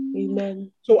free.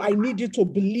 Amen. So I need you to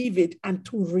believe it and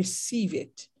to receive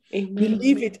it. Amen.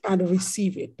 Believe it and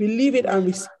receive it. Believe it and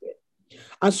receive it.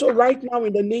 And so right now,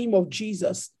 in the name of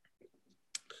Jesus,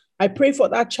 I pray for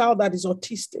that child that is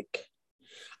autistic.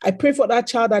 I pray for that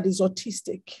child that is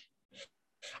autistic.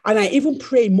 And I even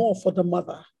pray more for the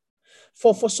mother.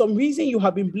 For some reason, you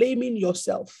have been blaming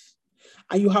yourself.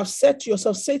 And you have said to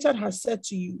yourself, Satan has said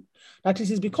to you that it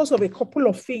is because of a couple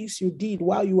of things you did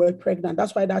while you were pregnant.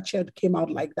 That's why that child came out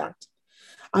like that.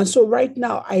 And so right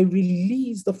now, I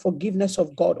release the forgiveness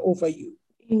of God over you.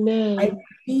 Amen. I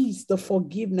release the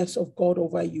forgiveness of God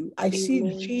over you. I see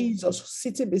Jesus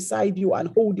sitting beside you and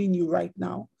holding you right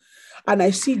now. And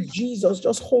I see Jesus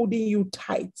just holding you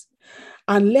tight.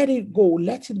 And let it go,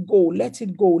 let it go, let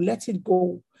it go, let it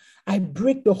go. I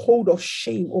break the hold of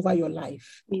shame over your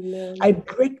life. Amen. I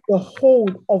break the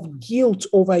hold of guilt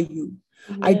over you.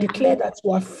 Amen. I declare that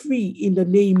you are free in the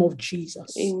name of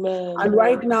Jesus. Amen. And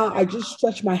right now, I just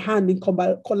stretch my hand in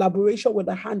collaboration with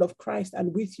the hand of Christ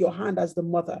and with your hand as the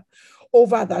mother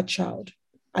over that child.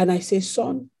 And I say,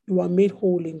 son, you are made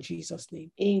whole in Jesus'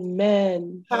 name.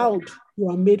 Amen. Child, you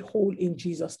are made whole in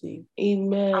Jesus' name.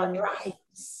 Amen.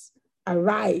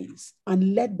 Arise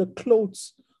and let the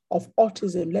clothes of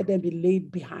autism, let them be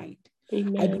laid behind.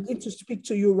 Amen. I begin to speak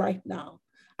to you right now.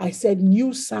 I said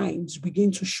new signs begin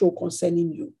to show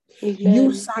concerning you. Amen.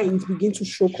 New signs begin to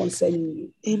show concerning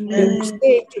you. Amen. They will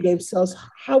say to themselves,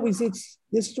 how is it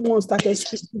this one started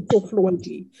speaking so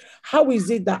fluently? How is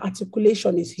it that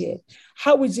articulation is here?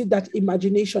 How is it that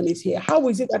imagination is here? How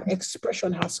is it that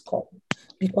expression has come?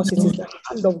 Because it is the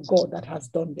hand of God that has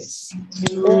done this.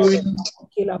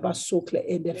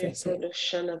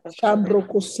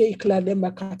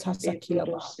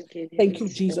 Thank you,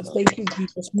 Jesus. Thank you,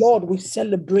 Jesus. Lord, we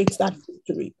celebrate that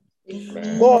victory.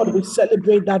 Amen. God, we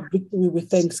celebrate that victory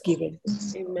with thanksgiving.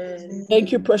 Amen.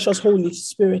 Thank you, precious Holy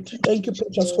Spirit. Thank you,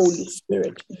 precious Holy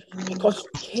Spirit, because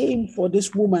you came for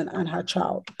this woman and her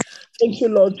child. Thank you,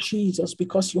 Lord Jesus,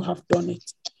 because you have done it.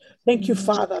 Thank you,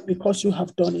 Father, because you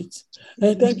have done it.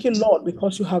 And thank you, Lord,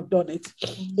 because you have done it.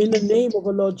 In the name of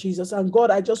the Lord Jesus. And God,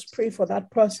 I just pray for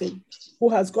that person who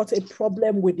has got a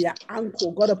problem with their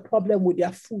ankle, got a problem with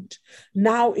their foot.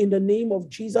 Now, in the name of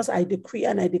Jesus, I decree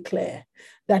and I declare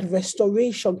that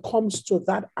restoration comes to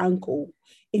that ankle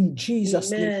in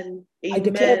Jesus' name. I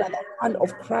declare that the hand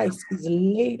of Christ is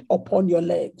laid upon your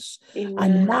legs. Amen.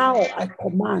 And now I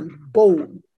command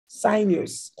bone,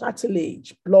 sinews,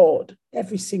 cartilage, blood,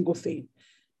 every single thing,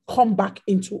 come back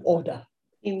into order.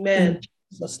 Amen. In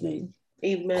Jesus' name.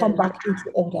 Amen. Come back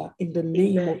into order in the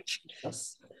name of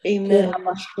Jesus. Amen.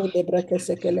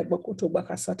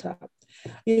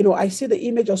 You know, I see the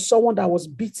image of someone that was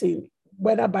beaten,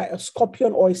 whether by a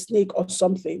scorpion or a snake or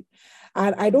something.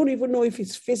 And I don't even know if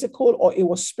it's physical or it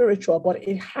was spiritual, but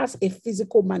it has a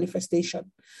physical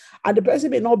manifestation. And the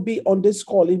person may not be on this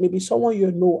call. It may be someone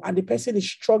you know, and the person is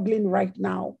struggling right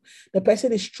now. The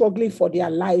person is struggling for their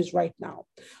lives right now.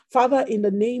 Father, in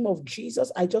the name of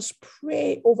Jesus, I just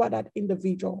pray over that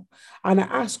individual. And I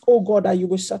ask, oh God, that you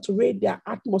will saturate their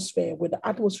atmosphere with the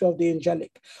atmosphere of the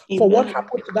angelic. For what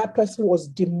happened to that person was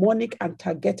demonic and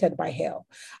targeted by hell.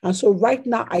 And so right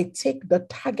now, I take the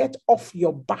target off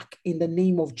your back in the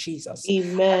name of Jesus.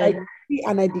 Amen.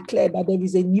 And I declare that there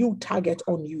is a new target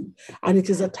on you, and it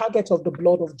is a target of the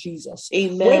blood of Jesus.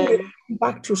 Amen. When they come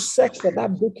back to search for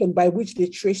that beacon by which they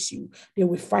trace you, they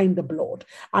will find the blood.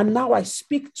 And now I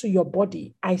speak to your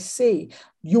body. I say,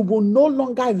 you will no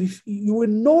longer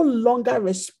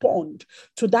respond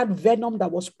to that venom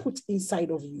that was put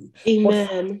inside of you.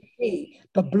 Amen.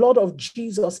 The blood of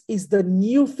Jesus is the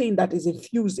new thing that is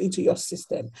infused into your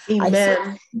system. Amen. I say,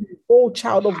 oh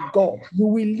child of God, you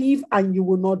will live and you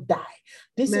will not die.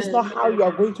 This is not how you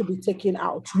are going to be taken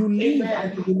out. You live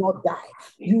and you will not die.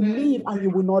 You live and you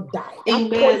will not die. That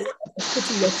poison is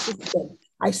put in your system.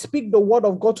 I speak the word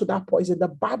of God to that poison. The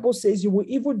Bible says you will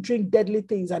even drink deadly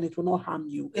things and it will not harm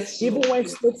you. Yes, even when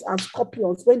snakes and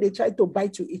scorpions, when they try to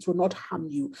bite you, it will not harm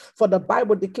you. For the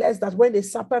Bible declares that when the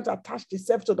serpent attached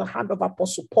itself to the hand of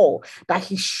Apostle Paul, that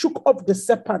he shook up the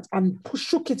serpent and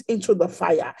shook it into the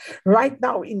fire. Right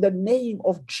now, in the name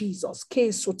of Jesus,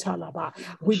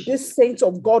 with this saints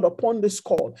of God upon this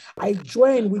call, we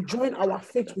join our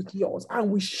faith with yours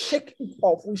and we shake it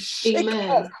off. We shake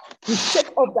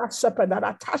off that serpent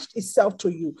that attached itself to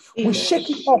you. Amen. We shake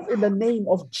it off in the name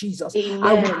of Jesus. Amen.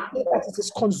 And we say that it is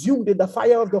consumed in the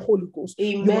fire of the Holy Ghost.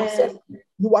 Amen.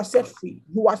 You are set free.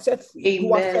 You are set free. Amen.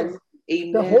 You are set free.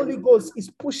 Amen. The Holy Ghost is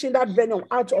pushing that venom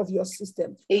out of your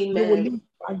system. Amen. You will live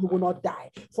and you will not die.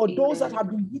 For those that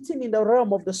have been beaten in the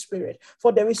realm of the spirit,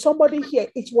 for there is somebody here,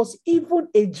 it was even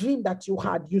a dream that you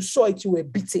had. You saw it, you were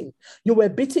beaten. You were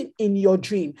beaten in your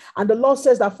dream. And the Lord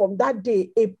says that from that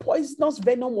day, a poisonous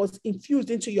venom was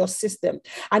infused into your system.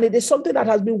 And it is something that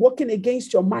has been working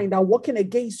against your mind and working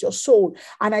against your soul.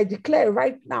 And I declare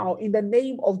right now, in the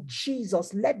name of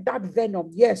Jesus, let that venom,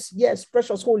 yes,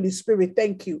 precious Holy Spirit,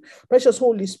 thank you. Precious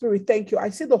Holy Spirit, thank you. I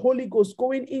see the Holy Ghost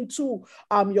going into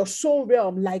your soul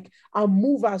realm like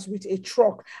movers with a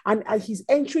truck, and he's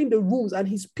entering the rooms and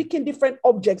he's picking different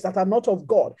objects that are not of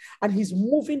God and he's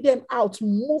moving them out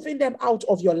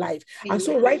of your life. And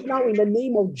so right now, in the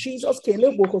name of Jesus,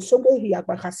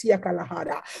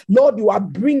 Lord,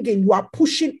 you are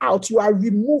pushing out, you are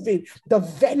removing the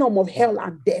venom of hell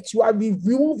and death. You are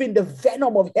removing the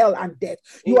venom of hell and death.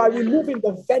 You are removing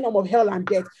the venom of hell and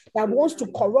death that wants to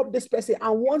corrupt this person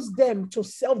and wants them to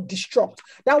self-destruct.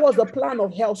 That was the plan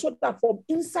of hell, so that from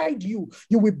inside you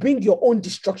will bring your own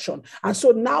destruction. And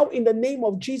so now, in the name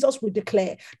of Jesus, we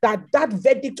declare that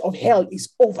verdict of hell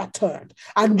is overturned,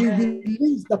 and we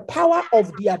release the power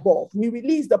of the above. We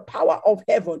release the power of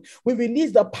heaven. We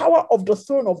release the power of the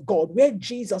throne of God, where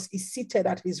Jesus is seated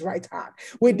at his right hand.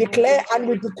 We declare and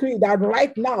we decree that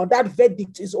right now that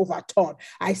verdict is overturned.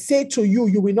 I say to you,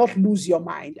 you will not lose your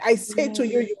mind. I say to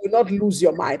you, you will not lose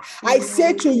your mind. I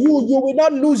say to you, you will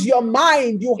not lose your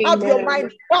mind. You have your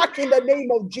mind back in the name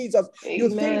of Jesus. You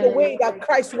think the way that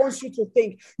Christ wants you to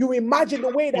think. You imagine the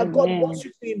way that God wants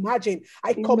you to imagine.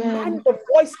 I command the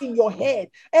voice in your head,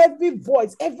 every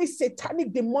voice, every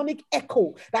satanic demonic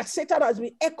echo that Satan has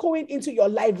been echoing into your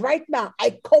life right now,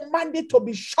 I command it to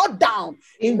be shut down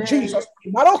in Jesus'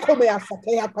 name. Today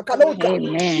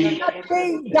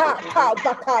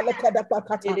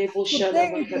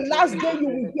is the last day you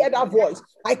will hear that voice.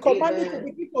 I command you to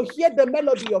begin to hear the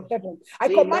melody of heaven. I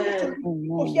command you to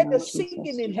begin to hear the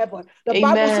singing in heaven. The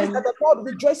Bible says that the Lord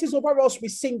rejoices over us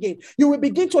with singing. You will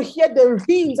begin to hear the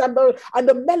hymns and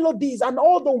the melodies and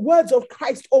all the words of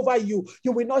Christ over you.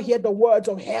 You will not hear the words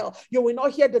of hell. You will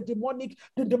not hear the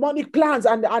demonic plans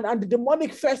and the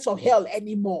demonic threats of hell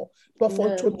anymore. But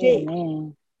for today,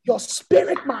 your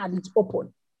spirit man is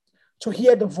open to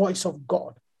hear the voice of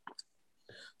God.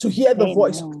 To hear the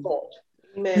voice of God.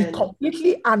 We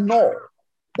completely annul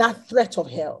that threat of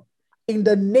hell in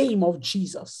the name of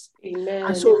Jesus. Amen.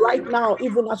 And so right now,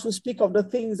 even as we speak of the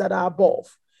things that are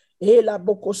above, I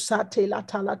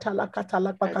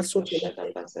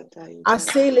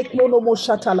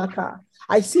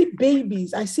see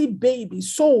babies,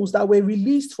 souls that were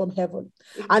released from heaven.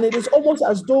 And it is almost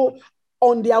as though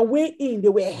on their way in, they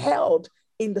were held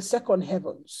in the second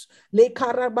heavens. Le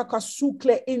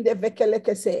karabakasukle in the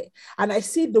vekelekese. And I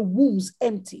see the wombs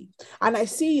empty. And I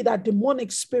see that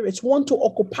demonic spirits want to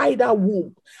occupy that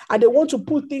womb. And they want to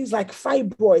put things like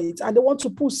fibroids, and they want to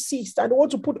put cysts, and they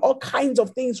want to put all kinds of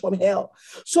things from hell,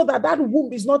 so that that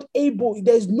womb is not able,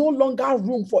 there's no longer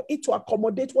room for it to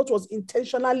accommodate what was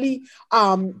intentionally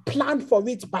planned for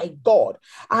it by God.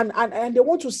 And they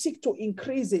want to seek to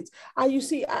increase it. And you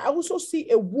see, I also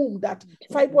see a womb that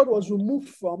fibroid was removed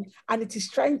from, and it is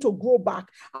trying to grow back.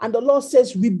 And the Lord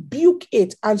says, rebuke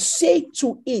it and say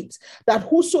to it that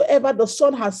whosoever the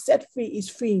Son has set free is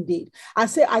free indeed. And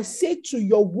say, I say to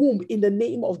your womb, in the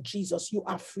name of Jesus, you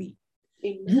are free.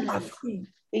 Amen. You are free.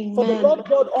 Amen. For the Lord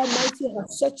God Almighty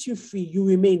has set you free. You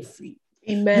remain free.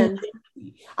 Amen.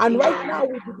 And right now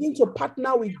we begin to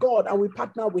partner with God, and we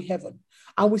partner with heaven.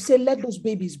 And we say, let those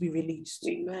babies be released.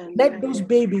 Amen. Let those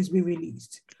babies be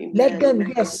released. Amen. Let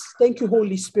them, yes, thank you,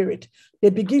 Holy Spirit. They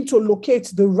begin to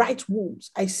locate the right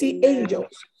wombs. I see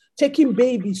angels taking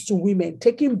babies to women,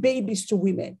 taking babies to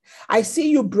women. I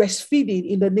see you breastfeeding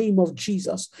in the name of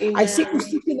Jesus. Amen. I see you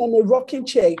sitting on a rocking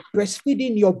chair,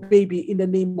 breastfeeding your baby in the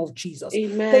name of Jesus.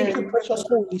 Amen. Thank you, precious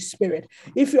Holy Spirit.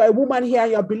 If you're a woman here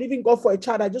and you're believing God for a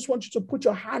child, I just want you to put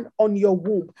your hand on your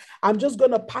womb. I'm just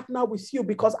going to partner with you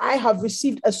because I have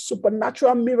received a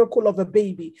supernatural miracle of a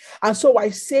baby. And so I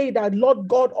say that, Lord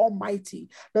God Almighty,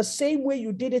 the same way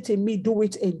you did it in me, do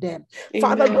it in them. Amen.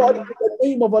 Father God, in the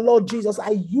name of our Lord Jesus,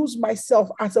 I use myself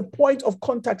as a point of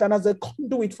contact and as a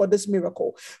conduit for this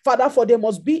miracle. Father, for there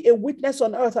must be a witness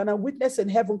on earth and a witness in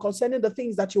heaven concerning the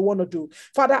things that you want to do.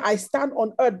 Father, I stand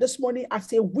on earth this morning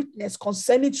as a witness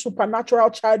concerning supernatural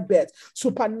childbirth,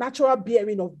 supernatural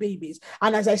bearing of babies.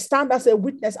 And as I stand as a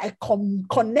witness, I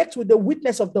connect with the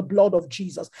witness of the blood of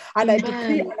Jesus. And Amen. I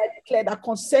decree and I declare that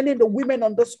concerning the women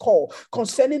on this call,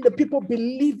 concerning the people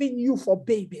believing you for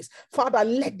babies, Father,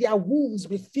 let their wombs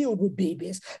be filled with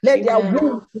babies. Let their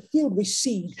wombs be filled with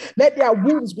seed. Let their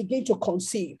wombs begin to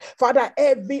conceive. Father,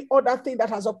 every other thing that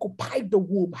has occupied the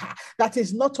womb that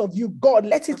is not of you, God,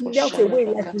 let it melt away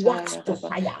like wax to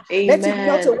fire. Amen. Let it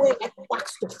melt away like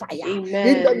wax to fire. Amen.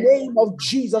 In the name of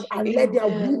Jesus, and let their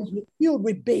Amen. wombs be filled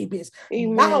with babies.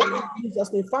 Amen. Now, in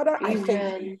Jesus' name, Father, I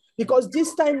thank you. Because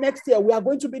this time next year, we are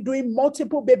going to be doing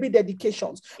multiple baby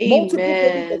dedications. Multiple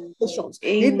baby dedications.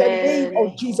 In the name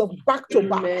of Jesus, back to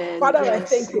back. Father, I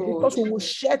thank you because we will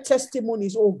share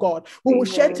testimonies, oh God. We will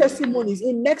share testimonies.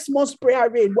 In next month's prayer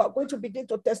rain, we are going to begin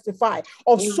to testify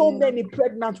of so many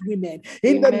pregnant women.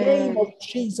 In the name of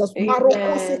Jesus.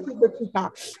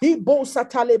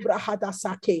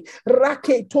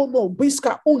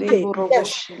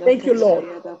 Yes. Thank you,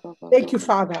 Lord. Thank you,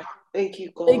 Father. Thank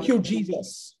you, God. Thank you,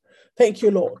 Jesus. Thank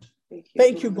you, Lord.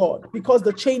 Thank you, God, because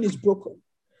the chain is broken.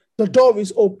 The door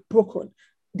is broken.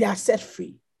 They are set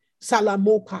free.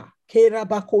 Salamoka,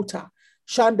 Kerabakota,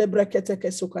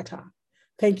 Shandebreketeke Sukata.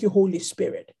 Thank you, Holy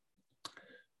Spirit.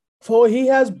 For he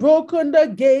has broken the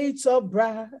gates of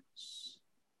brass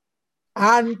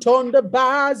and torn the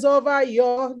bars of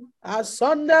iron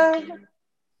asunder.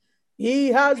 He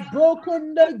has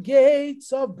broken the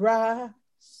gates of brass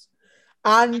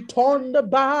and torn the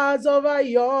bars of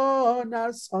iron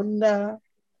asunder.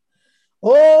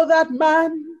 Oh, that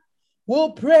man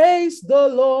will praise the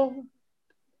Lord.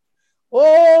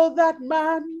 Oh, that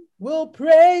man will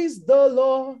praise the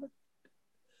Lord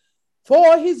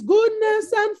for his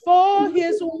goodness and for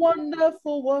his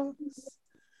wonderful works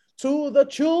to the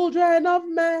children of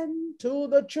men, to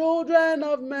the children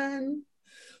of men,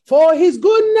 for his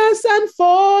goodness and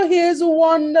for his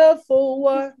wonderful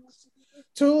works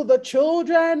to the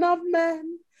children of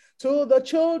men, to the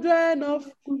children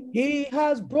of, he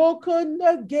has broken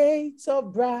the gates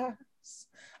of brass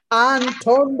and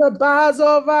torn the bars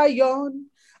of iron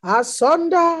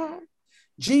asunder.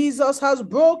 Jesus has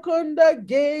broken the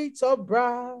gates of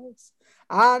brass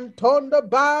and torn the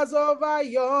bars of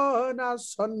iron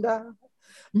asunder.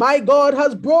 My God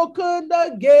has broken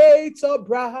the gates of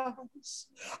brass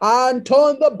and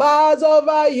torn the bars of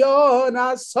iron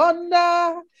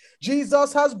asunder.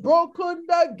 Jesus has broken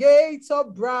the gates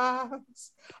of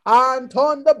brass and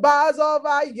torn the bars of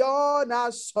iron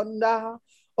asunder.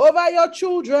 Over your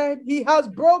children, he has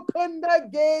broken the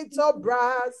gates of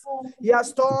brass. He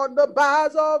has torn the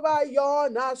bars of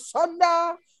iron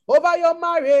asunder. Over your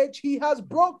marriage, he has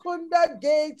broken the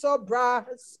gates of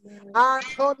brass and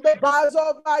torn the bars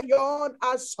of iron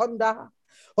asunder.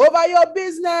 Over your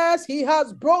business, he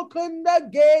has broken the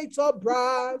gates of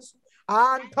brass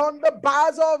and torn the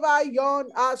bars of iron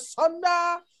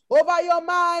asunder. Over your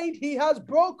mind, he has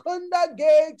broken the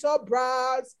gates of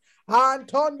brass and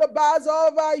turn the bars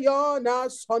of iron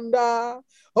asunder.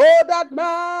 Oh, that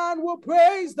man will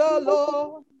praise the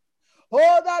Lord.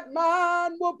 Oh, that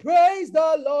man will praise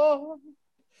the Lord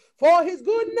for his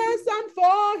goodness and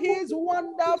for his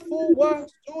wonderful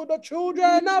works to the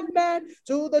children of men,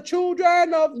 to the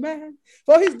children of men,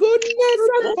 for his goodness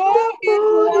and for his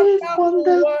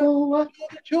wonderful works to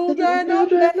the children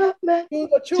of men, to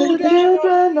the children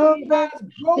of men.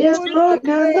 He has broken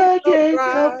the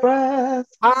gates of brass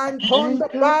and torn the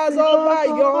bars of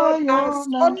iron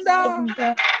asunder.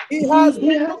 He has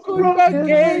broken the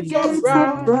gates of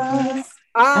brass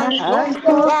and torn the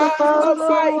bars of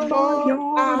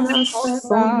iron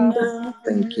asunder.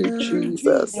 Thank you,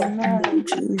 Jesus. Thank you,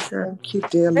 Jesus. Thank you,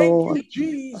 dear Thank Lord. you,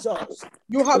 Jesus.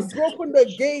 You have broken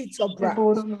the gates of brass.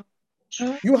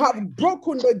 You have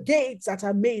broken the gates that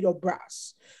are made of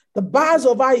brass. The bars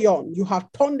of iron, you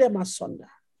have torn them asunder.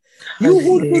 You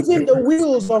who loosen the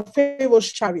wheels of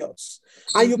Pharaoh's chariots,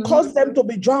 and you cause them to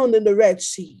be drowned in the Red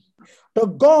Sea. The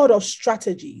God of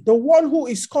strategy, the one who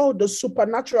is called the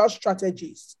supernatural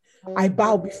strategist, I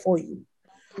bow before you.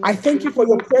 I thank you for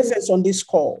your presence on this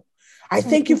call. I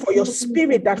thank you for your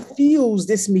spirit that fills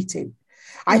this meeting.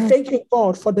 I thank you,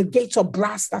 God, for the gates of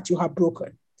brass that you have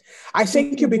broken. I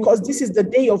thank you because this is the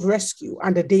day of rescue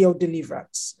and the day of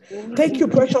deliverance. Thank you,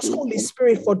 precious Holy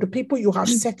Spirit, for the people you have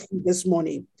set free this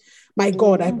morning. My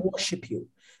God, I worship you.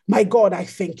 My God, I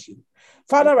thank you.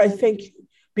 Father, I thank you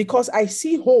because I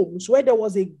see homes where there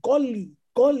was a gully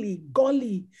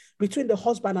between the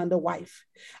husband and the wife.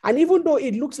 And even though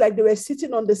it looks like they were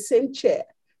sitting on the same chair,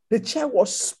 the chair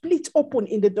was split open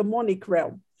in the demonic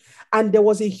realm. And there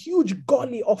was a huge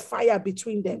gully of fire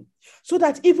between them. So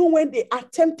that even when they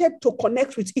attempted to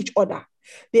connect with each other,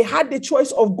 they had the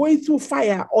choice of going through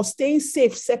fire or staying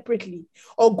safe separately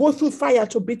or go through fire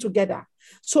to be together.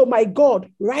 So my God,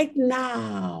 right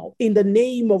now, in the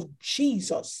name of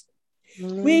Jesus,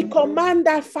 we command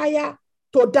that fire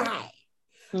to die.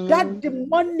 That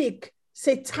demonic,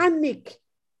 satanic,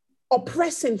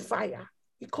 oppressing fire,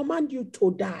 we command you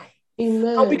to die.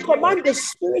 Amen. And we command the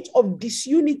spirit of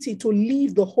disunity to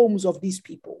leave the homes of these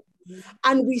people.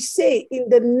 And we say in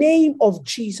the name of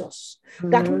Jesus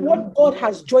that what God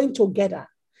has joined together,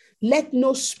 let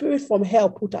no spirit from hell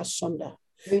put asunder.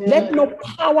 Let no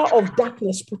power of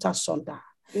darkness put asunder.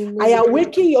 I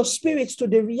awaken your spirits to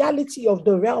the reality of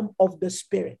the realm of the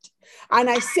spirit. And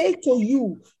I say to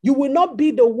you, you will not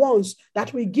be the ones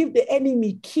that will give the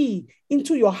enemy key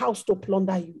into your house to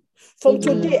plunder you. From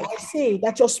today, I say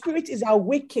that your spirit is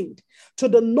awakened to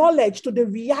the knowledge, to the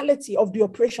reality of the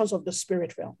operations of the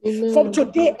spirit realm. From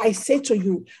today, I say to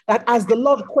you that as the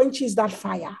Lord quenches that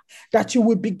fire, that you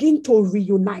will begin to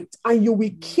reunite and you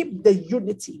will keep the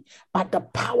unity by the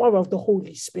power of the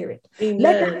Holy Spirit.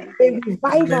 Let there be a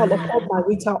revival upon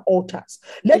marital altars.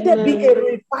 Let there be a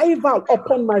revival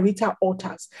upon marital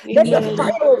altars. Let the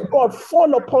fire of God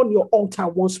fall upon your altar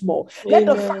once more. Let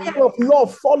the fire of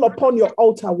love fall upon your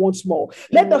altar once more.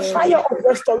 Let the fire of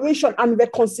restoration and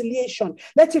reconciliation,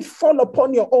 let it fall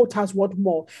upon your altars once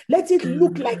more. Let it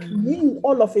look like new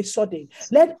all of a sudden.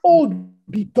 Let old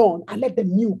be done and let the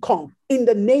new come in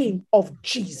the name of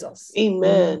Jesus.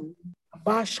 Amen.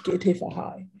 And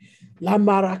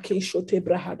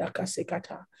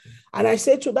I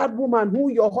say to that woman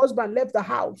who your husband left the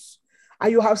house,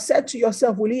 and you have said to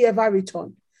yourself, will he ever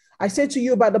return? I say to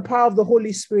you, by the power of the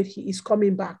Holy Spirit, he is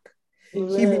coming back.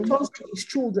 Amen. He returns to his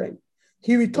children.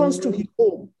 He returns to his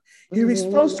home. He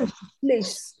returns to his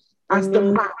place as the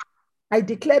man. I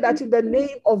declare that in the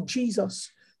name of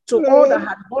Jesus, to all that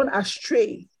had gone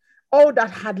astray, all that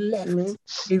had left,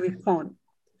 they return.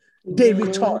 They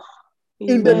return.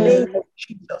 In the name of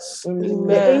Jesus.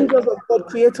 The angels of God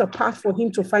create a path for him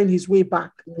to find his way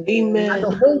back. Amen. And the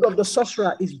hold of the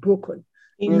sorcerer is broken.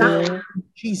 Now, in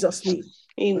Jesus' name.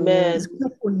 Amen. It's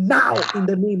broken now in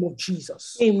the name of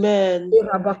Jesus. Amen.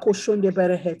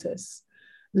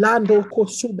 Lando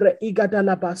kosubre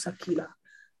igadala basakila.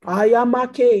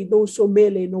 Ayamake no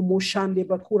somele no moshande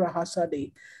bakura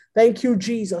hasade. Thank you,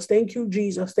 Jesus. Thank you,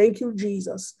 Jesus. Thank you,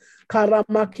 Jesus.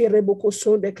 Karamake reboko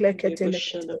sonde kleketele.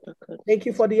 Thank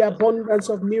you for the abundance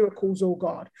of miracles, oh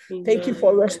God. Thank you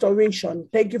for restoration.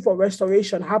 Thank you for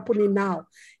restoration happening now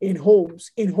in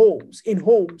homes, in homes, in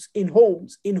homes, in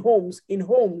homes, in homes, in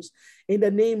homes. In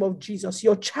the name of Jesus,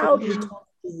 your child returns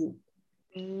to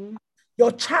you.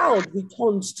 Your child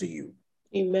returns to you.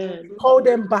 Amen. Call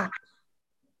them back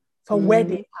from where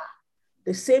they are.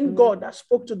 The same God that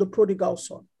spoke to the prodigal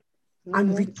son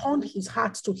and returned his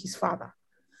heart to his father.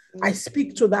 I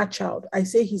speak to that child. I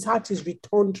say his heart is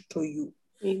returned to you.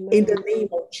 In the name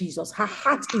of Jesus. Her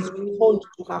heart is returned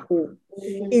to her home.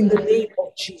 In the name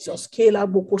of Jesus.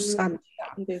 Kela Boko Sandia.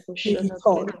 Be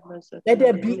returned. Let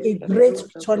there be a great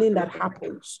returning that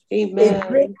happens. A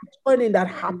great returning that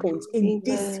happens in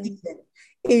this season.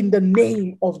 In the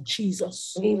name of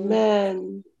Jesus.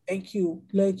 Amen. Thank you,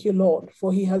 Lord,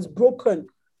 for he has broken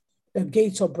the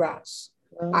gates of brass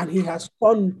and he has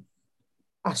torn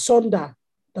asunder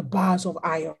the bars of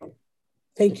iron.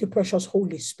 Thank you, precious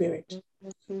Holy Spirit.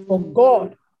 For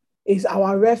God is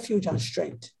our refuge and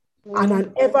strength and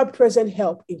an ever-present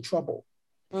help in trouble.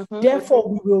 Therefore,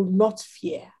 we will not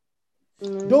fear.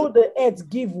 Though the earth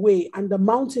give way and the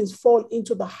mountains fall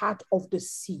into the heart of the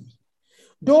sea,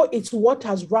 though its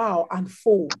waters roar and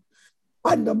foam,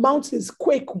 and the mountains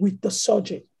quake with the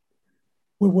surging,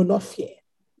 we will not fear.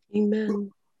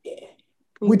 Amen.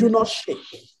 We do not shake.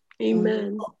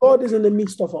 Amen. God is in the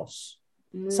midst of us.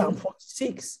 Psalm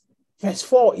 46, verse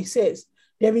 4, it says,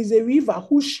 there is a river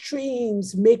whose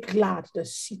streams make glad the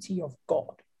city of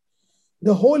God,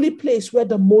 the holy place where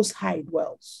the Most High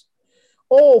dwells.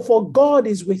 Oh, for God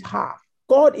is with her.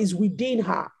 God is within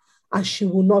her, and she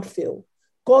will not fail.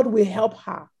 God will help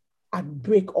her at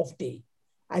break of day.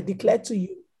 I declare to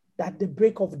you that the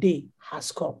break of day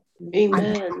has come. Amen.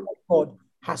 And the hand of God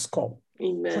has come.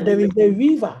 Amen. For there is a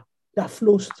river that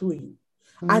flows through you.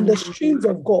 And the streams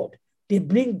of God, they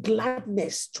bring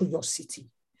gladness to your city.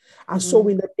 And so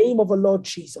in the name of the Lord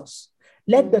Jesus,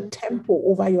 let the tempo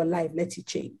over your life, let it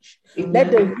change. Amen.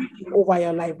 Let the reading over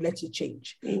your life, let it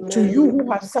change. Amen. To you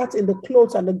who have sat in the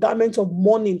clothes and the garments of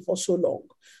mourning for so long,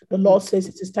 the Lord says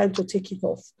it is time to take it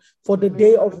off. For the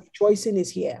day of rejoicing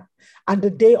is here, and the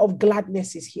day of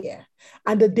gladness is here,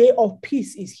 and the day of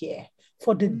peace is here.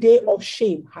 For the day of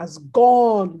shame has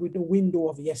gone with the window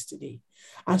of yesterday.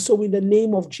 And so in the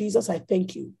name of Jesus, I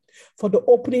thank you for the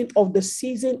opening of the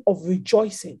season of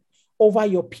rejoicing over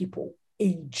your people.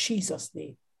 In Jesus'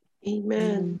 name.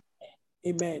 Amen.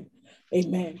 Amen.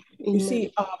 Amen. You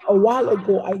see, a while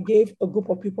ago, I gave a group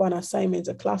of people an assignment,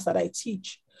 a class that I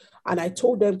teach, and I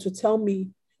told them to tell me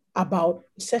about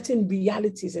certain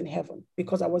realities in heaven,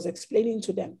 because I was explaining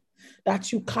to them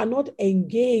that you cannot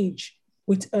engage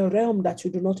with a realm that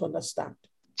you do not understand.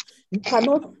 You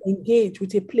cannot engage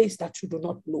with a place that you do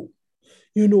not know.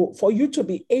 You know, for you to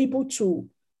be able to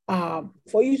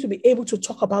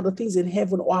talk about the things in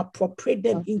heaven or appropriate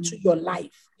them into your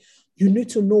life, you need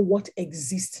to know what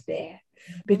exists there.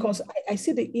 Because I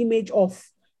see the image of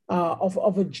a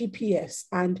GPS,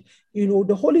 and you know,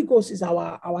 the Holy Ghost is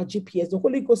our GPS. The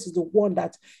Holy Ghost is the one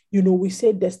that, you know, we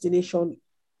say destination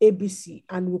ABC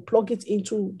and we plug it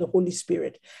into the Holy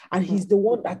Spirit, and he's the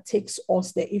one that takes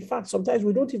us there. In fact, sometimes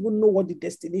we don't even know what the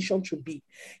destination should be.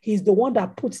 He's the one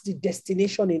that puts the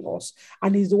destination in us,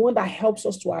 and he's the one that helps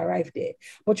us to arrive there.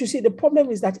 But you see, the problem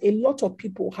is that a lot of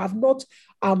people have not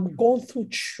gone through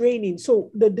training. So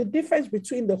the difference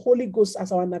between the Holy Ghost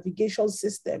as our navigation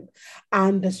system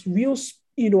and this real,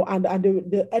 you know, and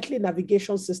the earthly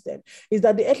navigation system is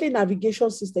that the earthly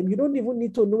navigation system, you don't even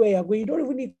need to know where you're going. You don't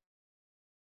even need.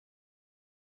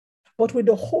 But with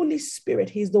the Holy Spirit,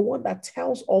 he's the one that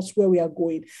tells us where we are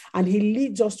going, and he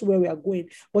leads us to where we are going.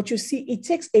 But you see, it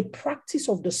takes a practice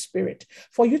of the Spirit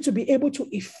for you to be able to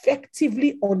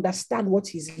effectively understand what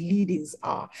his leadings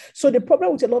are. So the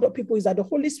problem with a lot of people is that the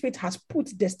Holy Spirit has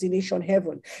put destination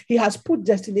heaven. He has put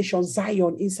destination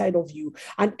Zion inside of you.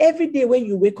 And every day when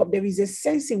you wake up, there is a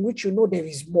sense in which you know there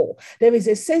is more. There is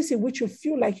a sense in which you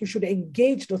feel like you should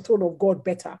engage the throne of God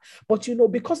better. But you know,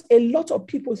 because a lot of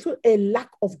people, through a lack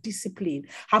of discipline,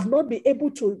 have not been able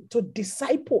to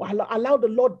disciple, allow the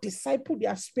Lord disciple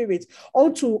their spirits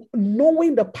onto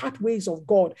knowing the pathways of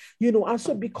God, you know. And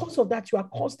so because of that, you are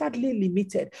constantly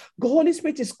limited. The Holy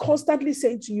Spirit is constantly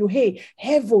saying to you, hey,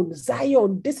 heaven,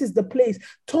 Zion, this is the place.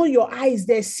 Turn your eyes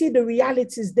there, see the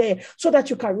realities there, so that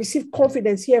you can receive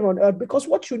confidence here on earth. Because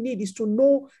what you need is to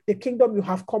know the kingdom you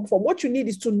have come from. What you need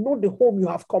is to know the home you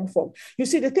have come from. You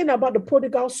see, the thing about the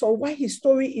prodigal son, why his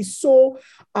story is so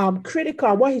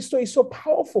critical, why his story is so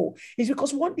powerful, is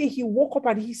because one day he woke up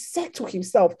and he said to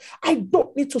himself, I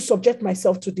don't need to subject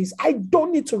myself to this. I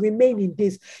don't need to remain in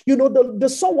this. You know, the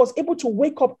son was able to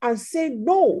wake up and say,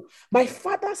 no, my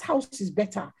father's house is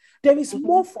better. There is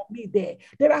more for me there.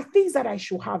 There are things that I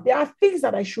should have. There are things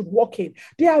that I should walk in.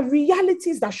 There are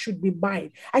realities that should be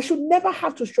mine. I should never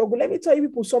have to struggle. Let me tell you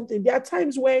people something. There are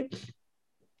times when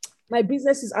my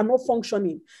businesses are not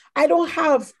functioning. I don't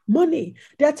have money.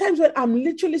 There are times when I'm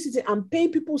literally sitting and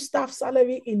paying people staff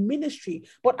salary in ministry,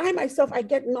 but I myself, I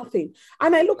get nothing.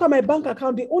 And I look at my bank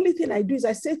account. The only thing I do is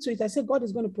I say, God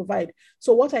is going to provide.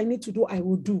 So what I need to do, I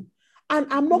will do. And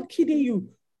I'm not kidding you.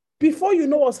 Before you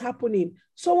know what's happening,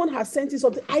 someone has sent you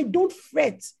something. I don't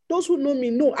fret. Those who know me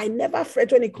know I never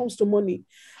fret when it comes to money.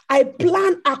 I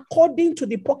plan according to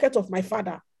the pocket of my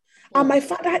Father. And my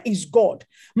Father is God.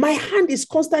 My hand is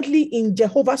constantly in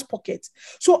Jehovah's pocket.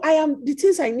 So the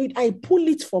things I need, I pull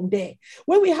it from there.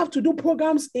 When we have to do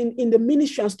programs in the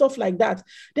ministry and stuff like that,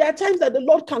 there are times that the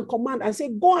Lord can command and say,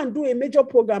 go and do a major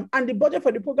program. And the budget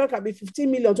for the program can be 15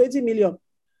 million, 20 million.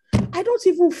 I don't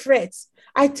even fret.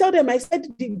 I tell them, I said,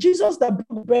 Jesus that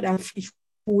broke bread and fish,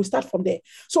 we will start from there.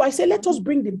 So I say, let us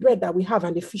bring the bread that we have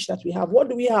and the fish that we have. What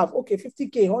do we have? Okay,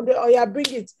 50K, 100. Oh yeah,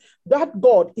 bring it. That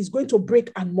God is going to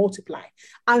break and multiply.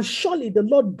 And surely the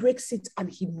Lord breaks it and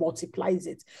he multiplies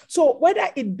it. So whether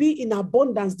it be in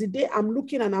abundance, the day I'm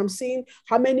looking and I'm seeing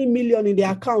how many million in the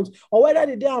account, or whether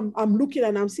the day I'm looking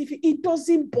and I'm seeing, it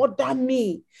doesn't bother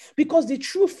me. Because the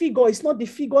true figure is not the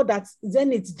figure that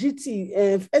Zenith,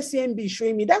 GT, SCMB is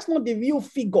showing me. That's not the real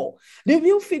figure. The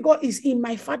real figure is in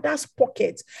my Father's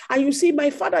pocket. And you see, my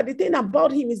Father, the thing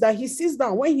about him is that he sits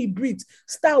down. When he breathes,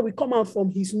 style will come out from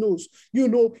his nose. You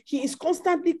know, he is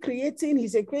constantly creating.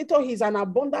 He's a creator. He's an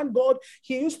abundant God.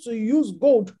 He used to use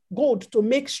gold to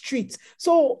make streets.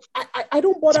 So I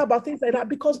don't bother about things like that,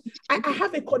 because I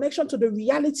have a connection to the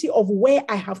reality of where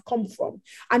I have come from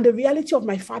and the reality of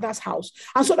my Father's house.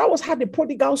 And so that was how the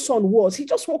prodigal son was. He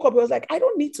just woke up. He was like, I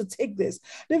don't need to take this.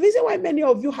 The reason why many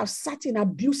of you have sat in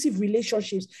abusive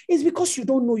relationships is because you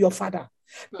don't know your Father.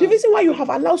 The reason why you have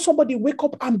allowed somebody wake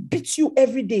up and beat you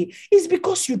every day is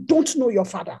because you don't know your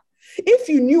Father. If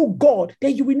you knew God,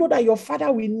 then you will know that your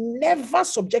Father will never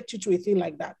subject you to a thing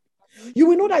like that. You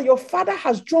will know that your Father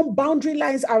has drawn boundary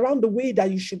lines around the way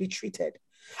that you should be treated,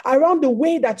 around the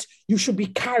way that you should be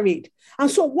carried.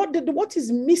 And so what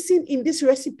is missing in this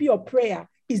recipe of prayer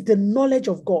is the knowledge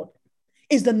of God,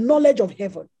 is the knowledge of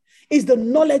heaven, is the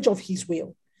knowledge of his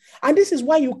will. And this is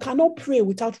why you cannot pray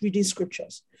without reading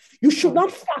scriptures. You should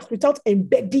not fast without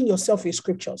embedding yourself in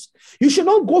scriptures. You should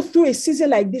not go through a season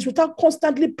like this without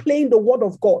constantly playing the word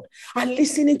of God and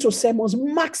listening to sermons.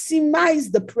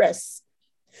 Maximize the press.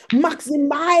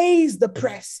 Maximize the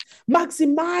press.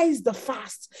 Maximize the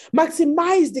fast.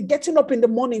 Maximize the getting up in the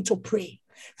morning to pray.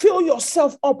 Fill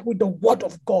yourself up with the word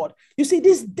of God. You see,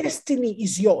 this destiny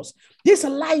is yours. This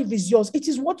life is yours. It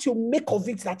is what you make of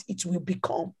it that it will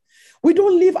become. We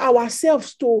don't live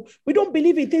ourselves we don't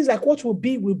believe in things like what will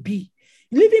be, will be.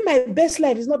 Living my best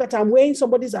life is not that I'm wearing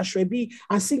somebody's ashrebi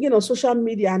and singing on social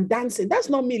media and dancing. That's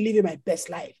not me living my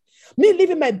best life. Me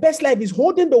living my best life is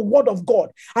holding the word of God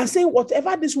and saying,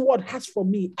 whatever this word has for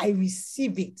me, I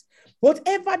receive it.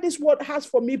 Whatever this word has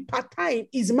for me part-time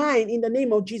is mine in the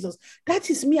name of Jesus. That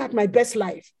is me at my best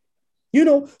life. You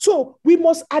know, so we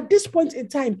must, at this point in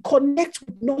time, connect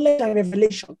with knowledge and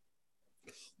revelation.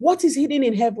 What is hidden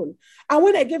in heaven? And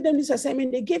when I gave them this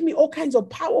assignment, they gave me all kinds of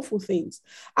powerful things.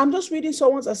 I'm just reading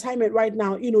someone's assignment right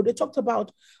now. You know, they talked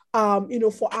about,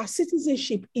 for our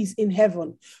citizenship is in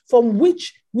heaven, from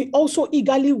which we also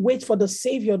eagerly wait for the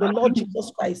Savior, the Lord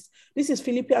Jesus Christ. This is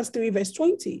Philippians 3 verse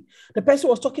 20. The person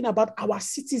was talking about our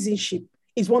citizenship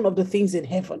is one of the things in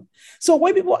heaven. So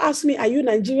when people ask me, are you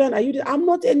Nigerian? I'm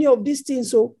not any of these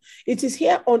things. So it is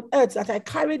here on earth that I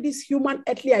carry these human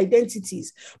earthly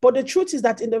identities. But the truth is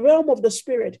that in the realm of the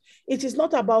spirit, it is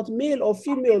not about male or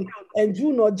female and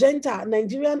Jew or Gentile,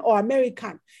 Nigerian or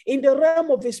American. In the realm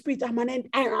of the spirit,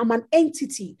 I'm an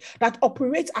entity that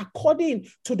operates according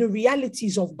to the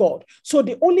realities of God. So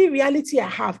the only reality I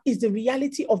have is the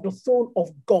reality of the throne of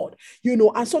God, you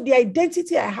know. And so the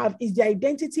identity I have is the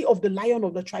identity of the Lion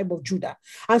of the tribe of Judah.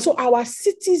 And so our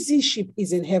citizenship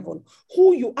is in heaven.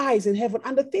 Who you are is in heaven.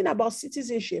 And the thing about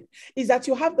citizenship is that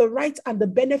you have the rights and the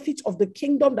benefits of the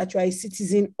kingdom that you are a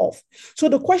citizen of. So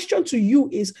the question to you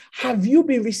is, have you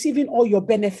been receiving all your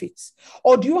benefits?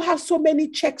 Or do you have so many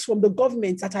checks from the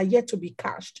government that are yet to be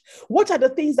cashed? What are the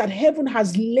things that heaven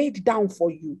has laid down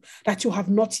for you that you have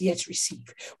not yet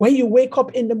received? When you wake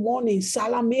up in the morning,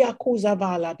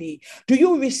 do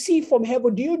you receive from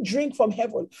heaven? Do you drink from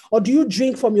heaven? Or do you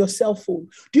drink from your cell phone?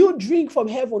 Do you drink from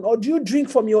heaven, or do you drink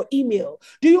from your email?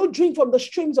 Do you drink from the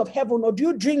streams of heaven, or do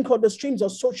you drink on the streams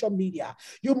of social media?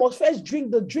 You must first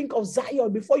drink the drink of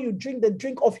Zion before you drink the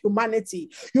drink of humanity.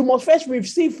 You must first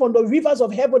receive from the rivers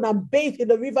of heaven and bathe in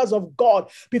the rivers of God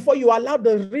before you allow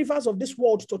the rivers of this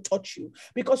world to touch you.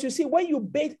 Because you see, when you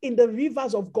bathe in the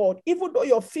rivers of God, even though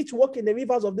your feet walk in the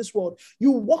rivers of this world,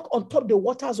 you walk on top the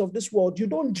waters of this world. You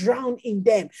don't drown in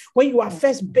them when you are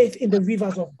first bathed in the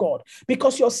rivers of God.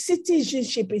 because your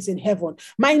citizenship is in heaven.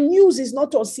 My news is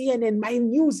not on CNN. My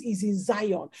news is in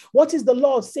Zion. What is the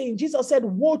Lord saying? Jesus said,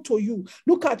 woe to you.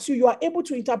 Look at you. You are able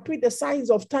to interpret the signs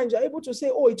of times. You're able to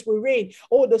say, oh, it will rain.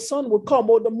 Oh, the sun will come.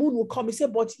 Oh, the moon will come. He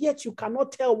said, but yet you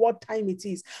cannot tell what time it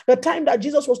is. The time that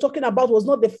Jesus was talking about was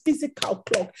not the physical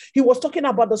clock. He was talking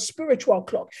about the spiritual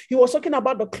clock. He was talking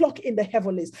about the clock in the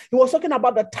heavenlies. He was talking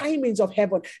about the timings of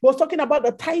heaven. He was talking about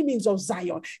the timings of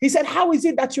Zion. He said, how is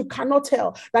it that you cannot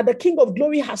tell that the King of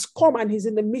glory has come and he's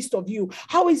in the midst of you?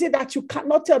 How is it that you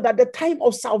cannot tell that the time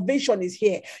of salvation is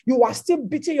here? You are still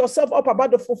beating yourself up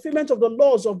about the fulfillment of the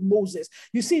laws of Moses.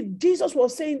 You see, Jesus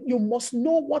was saying you must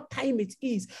know what time it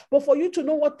is. But for you to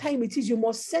know what time it is, you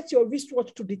must set your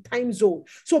wristwatch to the time zone.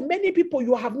 So many people,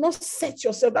 you have not set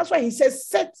yourself. That's why he says,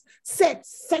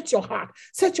 set your heart.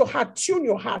 Set your heart, tune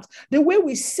your heart. The way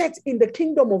we set in the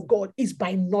kingdom of God is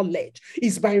by knowledge,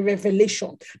 is by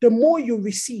revelation. The more you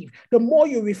receive, the more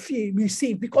you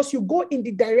receive, because you go in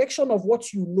the direction of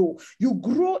what you know. You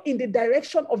grow in the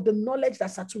direction of the knowledge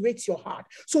that saturates your heart.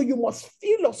 So you must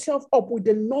fill yourself up with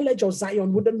the knowledge of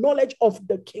Zion, with the knowledge of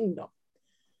the kingdom.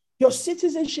 Your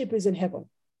citizenship is in heaven.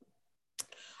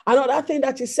 Another thing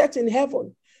that is set in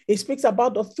heaven, it speaks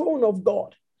about the throne of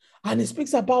God. And it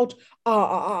speaks about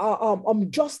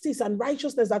justice and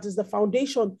righteousness that is the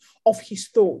foundation of his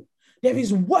throne. There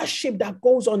is worship that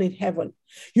goes on in heaven.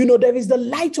 You know, there is the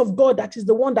light of God that is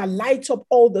the one that lights up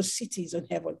all the cities in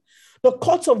heaven. The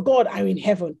courts of God are in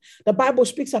heaven. The Bible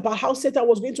speaks about how Satan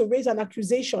was going to raise an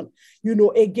accusation, you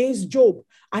know, against Job.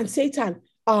 And Satan,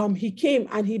 he came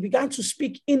and he began to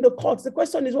speak in the courts. The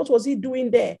question is, what was he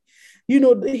doing there? You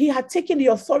know, he had taken the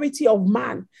authority of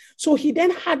man. So he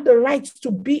then had the right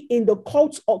to be in the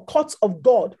courts of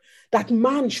God that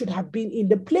man should have been in.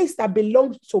 The place that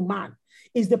belonged to man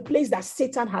is the place that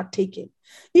Satan had taken.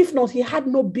 If not, he had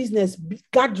no business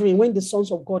gathering when the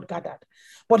sons of God gathered.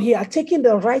 But he had taken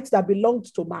the rights that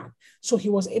belonged to man. So he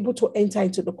was able to enter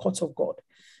into the courts of God.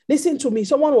 Listen to me.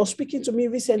 Someone was speaking to me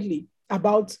recently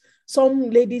about some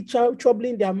lady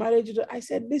troubling their marriage. I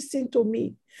said, listen to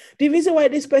me. The reason why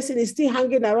this person is still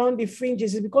hanging around the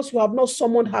fringes is because you have not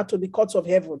summoned her to the courts of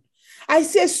heaven. I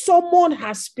say, someone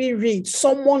has spirit,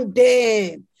 someone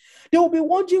there. They will be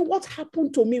wondering what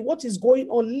happened to me, what is going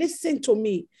on. Listen to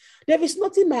me. There is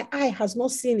nothing my eye has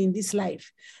not seen in this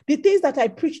life. The things that I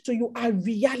preach to you are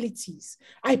realities.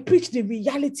 I preach the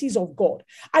realities of God.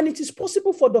 And it is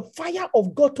possible for the fire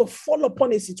of God to fall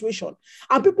upon a situation.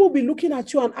 And people will be looking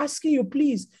at you and asking you,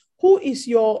 please, who is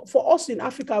your, for us in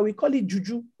Africa, we call it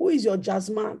juju. Who is your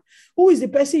jazzman? Who is the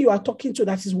person you are talking to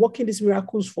that is working these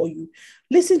miracles for you?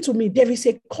 Listen to me. There is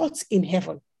a court in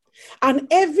heaven. And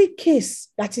every case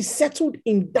that is settled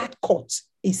in that court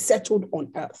is settled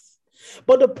on earth.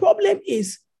 But the problem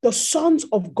is the sons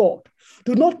of God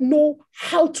do not know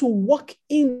how to walk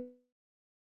in.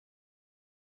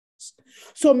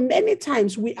 So many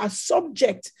times we are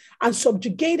subject and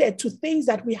subjugated to things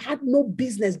that we had no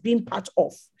business being part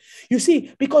of. You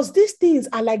see, because these things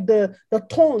are like the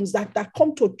thorns that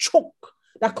come to choke.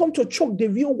 That come to choke the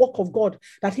real work of God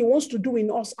that he wants to do in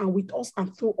us and with us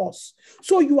and through us.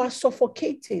 So you are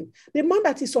suffocating. The man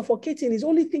that is suffocating is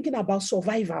only thinking about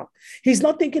survival. He's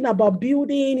not thinking about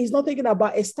building. He's not thinking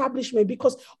about establishment,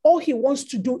 because all he wants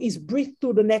to do is breathe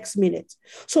through the next minute.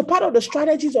 So part of the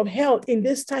strategies of hell in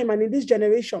this time and in this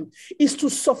generation is to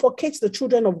suffocate the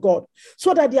children of God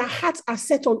so that their hearts are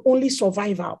set on only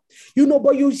survival. You know,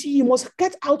 but you see, you must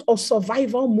get out of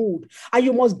survival mood and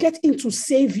you must get into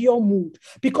savior mood.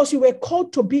 Because you were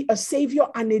called to be a savior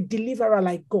and a deliverer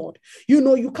like God. You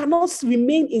know, you cannot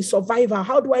remain in survival.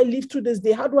 How do I live to this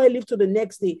day? How do I live to the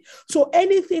next day? So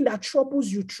anything that troubles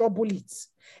you, trouble it.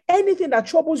 Anything that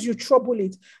troubles you, trouble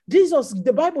it. Jesus,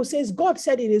 the Bible says, God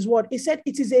said in his word, he said,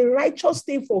 it is a righteous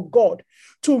thing for God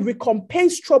to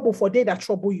recompense trouble for they that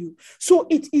trouble you. So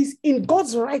it is in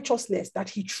God's righteousness that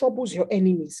he troubles your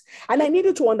enemies. And I need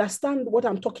you to understand what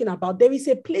I'm talking about. There is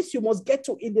a place you must get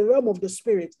to in the realm of the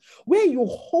spirit where you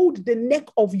hold the neck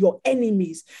of your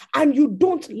enemies and you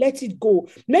don't let it go.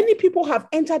 Many people have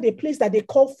entered a place that they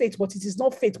call faith, but it is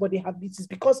not faith, but it is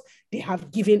because they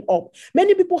have given up.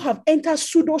 Many people have entered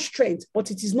pseudo strength,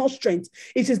 but it is not strength.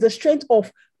 It is the strength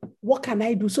of what can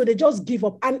I do? So they just give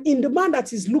up. And in the man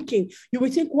that is looking, you will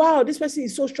think, wow, this person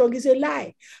is so strong. It's a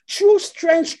lie. True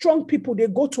strength, strong people, they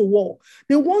go to war.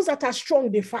 The ones that are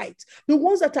strong, they fight. The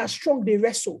ones that are strong, they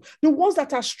wrestle. The ones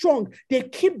that are strong, they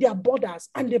keep their borders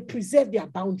and they preserve their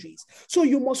boundaries. So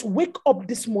you must wake up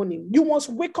this morning. You must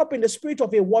wake up in the spirit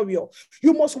of a warrior.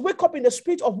 You must wake up in the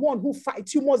spirit of one who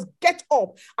fights. You must get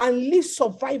up and leave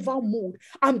survival mode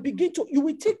and begin to, you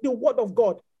will take the word of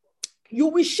God. You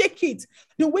will shake it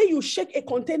the way you shake a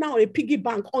container on a piggy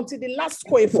bank until the last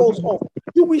coin falls off.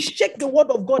 You will shake the word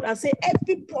of God and say,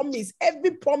 every promise,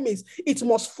 it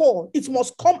must fall. It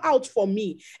must come out for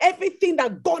me. Everything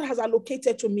that God has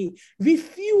allocated to me.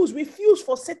 Refuse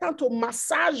for Satan to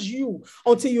massage you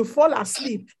until you fall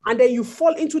asleep and then you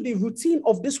fall into the routine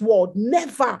of this world.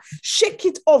 Never. Shake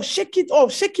it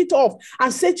off,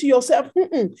 and say to yourself,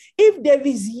 if there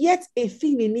is yet a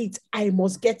thing in it, I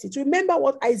must get it. Remember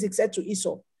what Isaac said to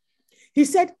Esau. He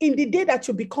said, in the day that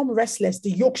you become restless,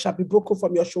 the yoke shall be broken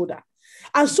from your shoulder.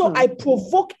 And so I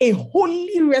provoke a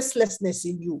holy restlessness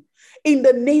in you. In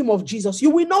the name of Jesus, you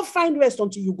will not find rest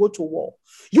until you go to war.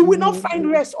 You will not find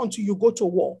rest until you go to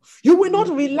war. You will not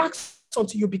relax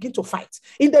until you begin to fight.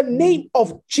 In the name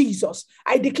of Jesus,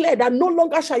 I declare that no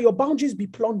longer shall your boundaries be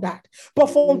plundered, but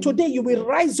from today you will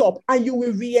rise up and you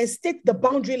will reinstate the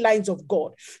boundary lines of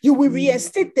God. You will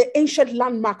reinstate the ancient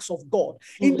landmarks of God.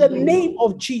 In the name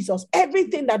of Jesus,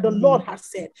 everything that the Lord has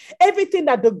said, everything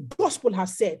that the gospel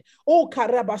has said, oh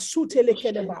Karaba Sutele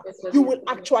Keleba, you will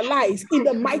actualize in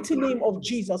the mighty name of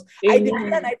Jesus. I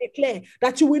declare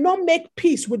that you will not make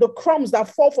peace with the crumbs that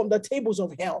fall from the tables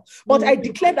of hell, but I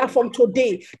declare that from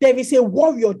today, there is a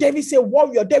warrior, there is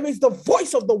the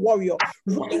voice of the warrior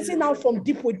rising out from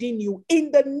deep within you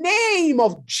in the name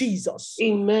of Jesus.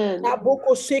 Amen.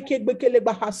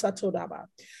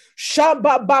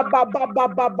 Shaba baba baba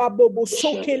baba bobo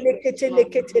soke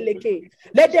leke.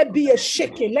 Let there be a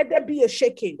shaking. Let there be a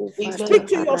shaking. Speak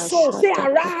to your soul. Say,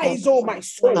 arise, oh my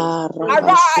soul.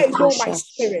 Arise, oh my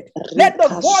spirit. Let the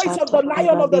voice of the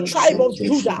Lion of the tribe of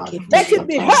Judah, let it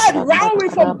be heard roaring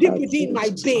from deep within my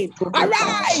being.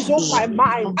 Arise, oh my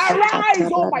mind. Arise,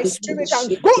 oh my spirit,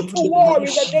 and go to war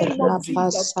in the name of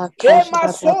Jesus.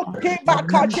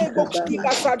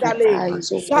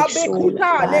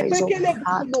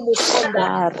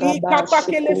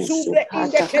 Ikapakele subre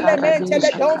inde kelemente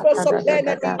le dondo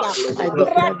soplene diga.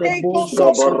 Ratenko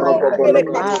soboro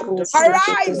beleka.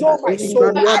 Arise, oh my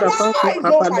soul. Arise,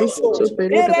 oh my soul.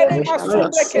 Erere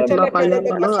masubre ketele kele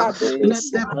bekata.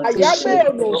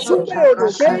 Ayame no subre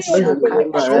no beye no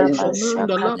beleka. Ayame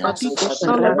no subre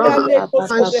Arise.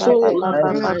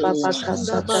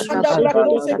 anda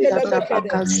brakose kele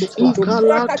bekede.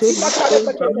 Rakati bakale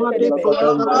bekede.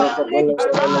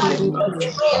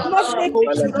 Do not make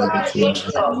peace with unbelief.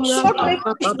 Do not make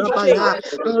peace with shame.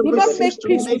 Do not make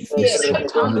peace with fear.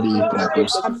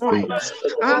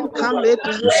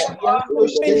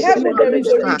 In heaven there is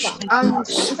a river.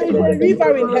 There is a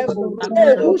river in heaven.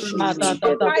 Oh, who should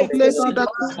fight the city?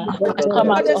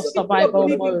 Come out The of city of the survival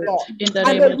living mode God. in the And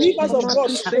name the of rivers Jesus. of God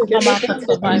flow. Come out of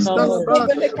survival mode.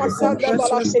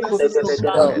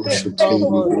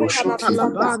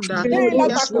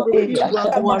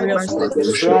 Warrior mode.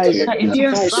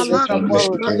 Into spiritual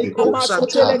mode.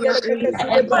 Enter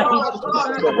into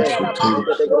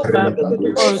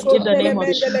in the name of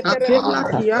Jesus.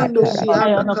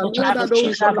 Lion of the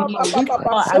tribe of Judah,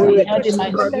 I will be heard in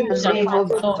my speech and in my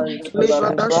song.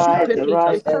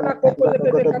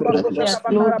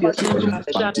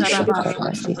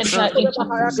 Enter into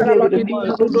power in the name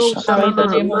of Jesus.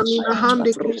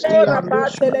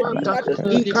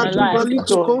 In my life.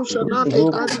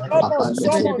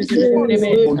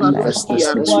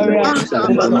 Warrior,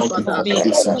 be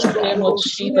in the name of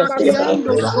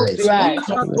Jesus. Right.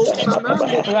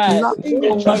 Right.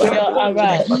 Warrior,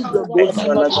 arise.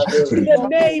 In the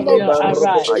name of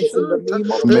Arise.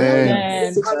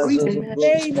 Amen. Amen.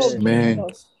 Name of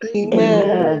Jesus.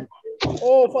 Amen.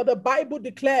 Oh, for the Bible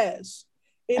declares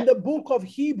in the book of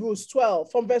Hebrews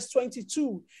 12, from verse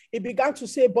 22, it began to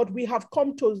say, but we have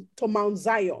come to Mount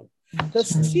Zion, the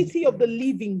city of the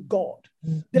living God,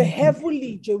 the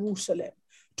heavenly Jerusalem,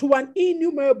 to an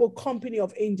innumerable company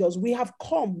of angels. We have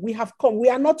come. We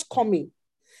are not coming.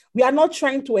 We are not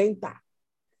trying to enter.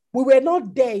 We were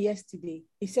not there yesterday.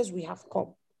 It says we have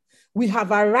come. We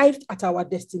have arrived at our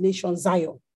destination,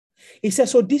 Zion. It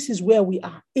says, so this is where we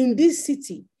are. In this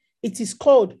city, it is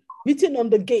called, written on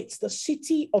the gates, the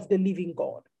city of the living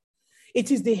God.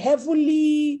 It is the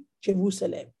heavenly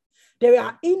Jerusalem. There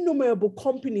are innumerable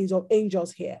companies of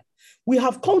angels here. We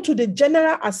have come to the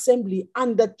general assembly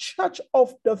and the church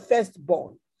of the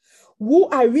firstborn, who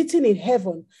are written in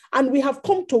heaven. And we have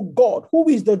come to God, who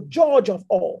is the judge of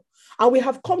all. And we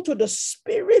have come to the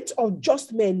spirit of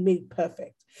just men made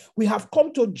perfect. We have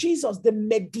come to Jesus, the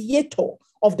mediator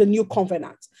of the new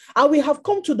covenant. And we have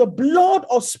come to the blood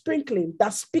of sprinkling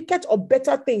that speaketh of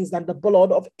better things than the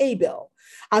blood of Abel.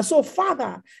 And so,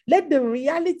 Father, let the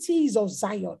realities of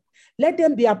Zion, let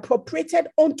them be appropriated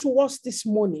unto us this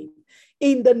morning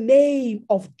in the name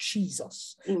of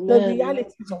Jesus. Amen. The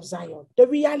realities of Zion, the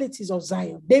realities of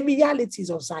Zion, the realities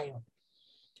of Zion.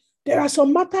 There are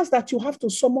some matters that you have to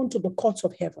summon to the courts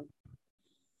of heaven.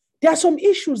 There are some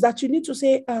issues that you need to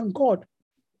say, God,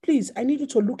 please, I need you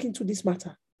to look into this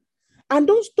matter. And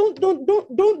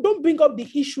don't bring up the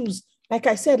issues, like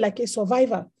I said, like a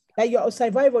survivor. Like you're a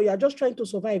survivor, you're just trying to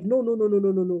survive.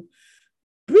 No.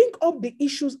 Bring up the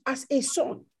issues as a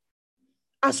son,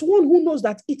 as one who knows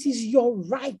that it is your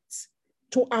right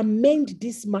to amend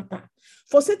this matter.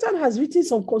 For Satan has written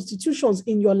some constitutions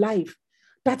in your life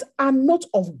that are not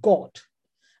of God.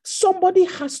 Somebody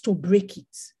has to break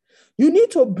it. You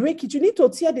need to break it. You need to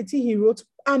tear the thing he wrote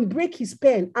and break his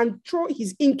pen and throw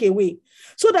his ink away,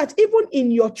 so that even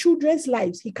in your children's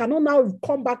lives, he cannot now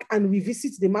come back and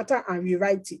revisit the matter and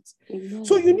rewrite it. Amen.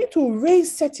 So you need to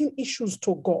raise certain issues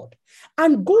to God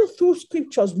and go through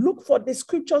scriptures, look for the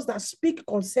scriptures that speak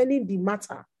concerning the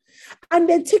matter, and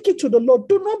then take it to the Lord.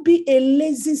 Do not be a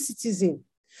lazy citizen.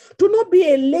 Do not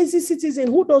be a lazy citizen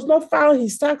who does not file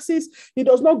his taxes. He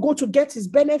does not go to get his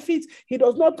benefits. He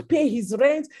does not pay his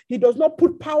rent. He does not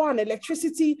put power and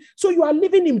electricity. So you are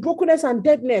living in brokenness and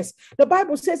deadness. The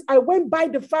Bible says, I went by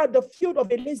the field of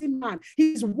a lazy man.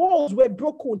 His walls were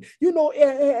broken. The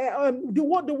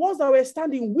walls that were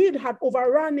standing, weed had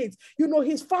overrun it.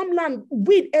 His farmland,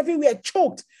 weed everywhere,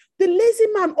 choked. The lazy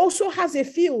man also has a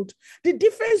field. The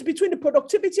difference between the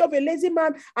productivity of a lazy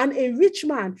man and a rich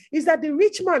man is that the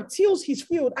rich man tills his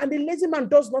field and the lazy man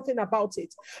does nothing about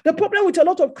it. The problem with a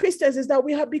lot of Christians is that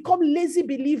we have become lazy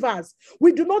believers.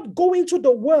 We do not go into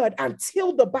the word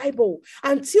until the Bible,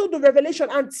 until the revelation,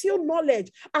 until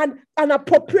knowledge, and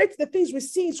appropriate the things we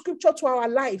see in scripture to our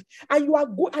life. And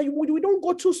we don't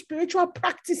go to spiritual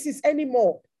practices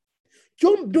anymore.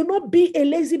 Do not be a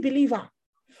lazy believer.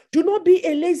 Do not be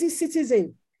a lazy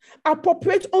citizen.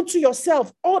 Appropriate unto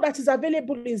yourself all that is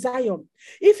available in Zion.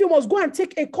 If you must go and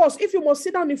take a course, if you must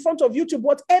sit down in front of YouTube,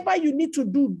 whatever you need to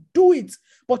do, do it.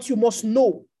 But you must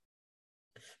know.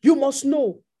 You must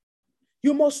know.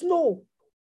 You must know.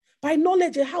 By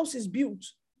knowledge, a house is built.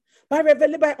 By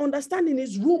understanding,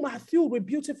 his room are filled with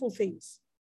beautiful things.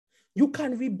 You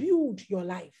can rebuild your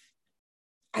life.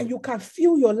 And you can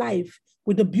fill your life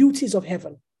with the beauties of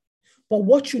heaven. But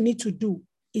what you need to do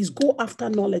is go after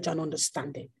knowledge and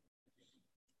understanding.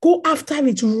 Go after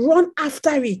it, run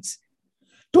after it.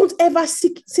 Don't ever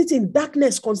sit in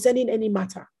darkness concerning any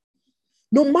matter.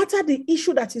 No matter the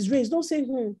issue that is raised, don't say,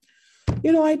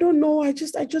 I don't know, I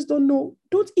just don't know.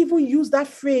 Don't even use that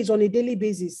phrase on a daily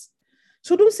basis.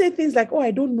 So don't say things like,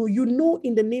 I don't know. You know,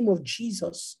 in the name of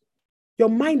Jesus. Your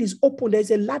mind is open.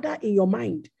 There's a ladder in your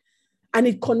mind and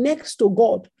it connects to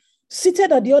God.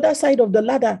 Seated at the other side of the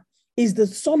ladder is the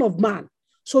Son of Man.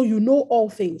 So you know all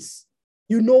things.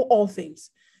 You know all things.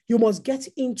 You must get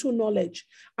into knowledge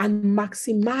and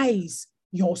maximize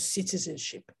your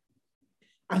citizenship.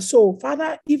 And so,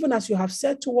 Father, even as you have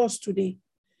said to us today,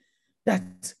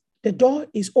 that the door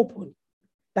is open,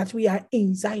 that we are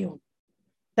in Zion,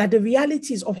 that the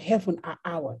realities of heaven are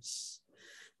ours.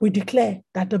 We declare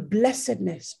that the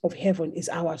blessedness of heaven is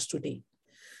ours today.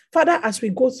 Father, as we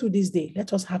go through this day,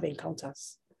 let us have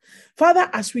encounters. Father,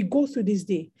 as we go through this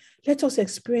day, let us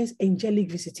experience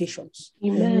angelic visitations.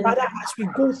 Amen. Father, as we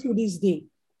go through this day,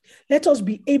 let us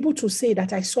be able to say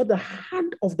that I saw the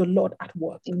hand of the Lord at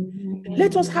work. Amen.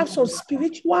 Let us have some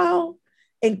spiritual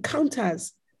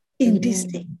encounters in this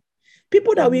day.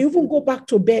 People that will even go back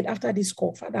to bed after this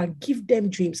call, Father, give them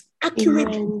dreams,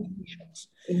 accurate dreams.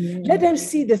 Let them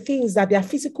see the things that their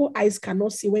physical eyes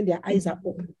cannot see when their eyes are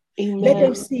open. Amen. Let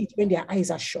them see it when their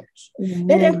eyes are shut.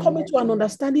 Let them come into an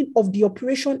understanding of the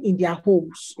operation in their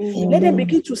homes. Let them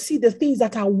begin to see the things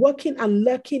that are working and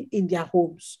lurking in their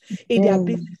homes, in their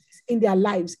businesses, in their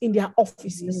lives, in their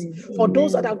offices. For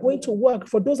those that are going to work,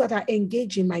 for those that are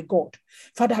engaging, my God,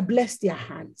 Father, bless their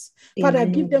hands. Father,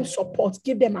 give them support,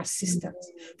 give them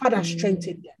assistance. Father,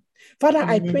 strengthen them. Father,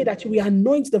 I pray that you will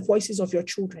anoint the voices of your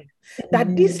children,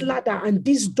 that this ladder and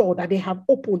this door that they have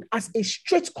opened as a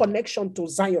straight connection to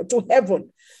Zion, to heaven,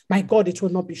 my God, it will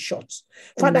not be shut.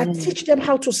 Father, teach them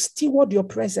how to steward your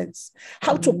presence,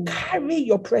 how to carry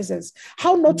your presence,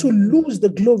 how not to lose the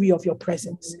glory of your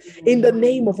presence. In the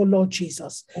name of the Lord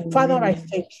Jesus. Father, I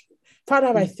thank you.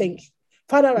 Father, I thank you.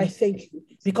 Father, I thank you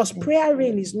because prayer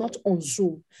rain is not on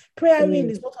Zoom. Prayer rain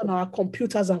is not on our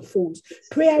computers and phones.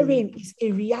 Prayer rain is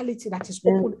a reality that is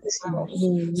open over us.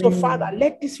 So, Father,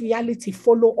 let this reality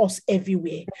follow us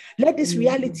everywhere. Let this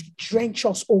reality drench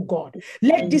us, oh God.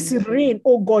 Let this rain,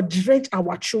 oh God, drench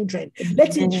our children.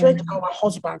 Let it drench our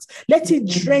husbands. Let it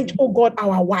drench, oh God,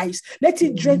 our wives. Let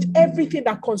it drench everything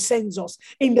that concerns us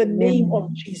in the name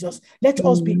of Jesus. Let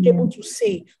us be able to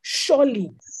say,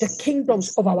 surely the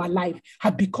kingdoms of our life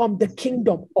have become the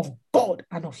kingdom of God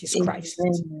and of his Christ.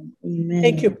 Amen.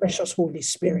 Thank you, precious Holy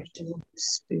Spirit.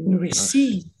 We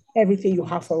receive everything you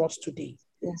have for us today.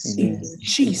 Yes. In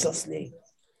Jesus' name.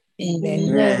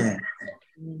 Amen.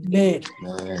 Amen.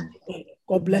 Amen.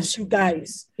 God bless you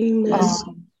guys. Amen.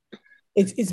 It's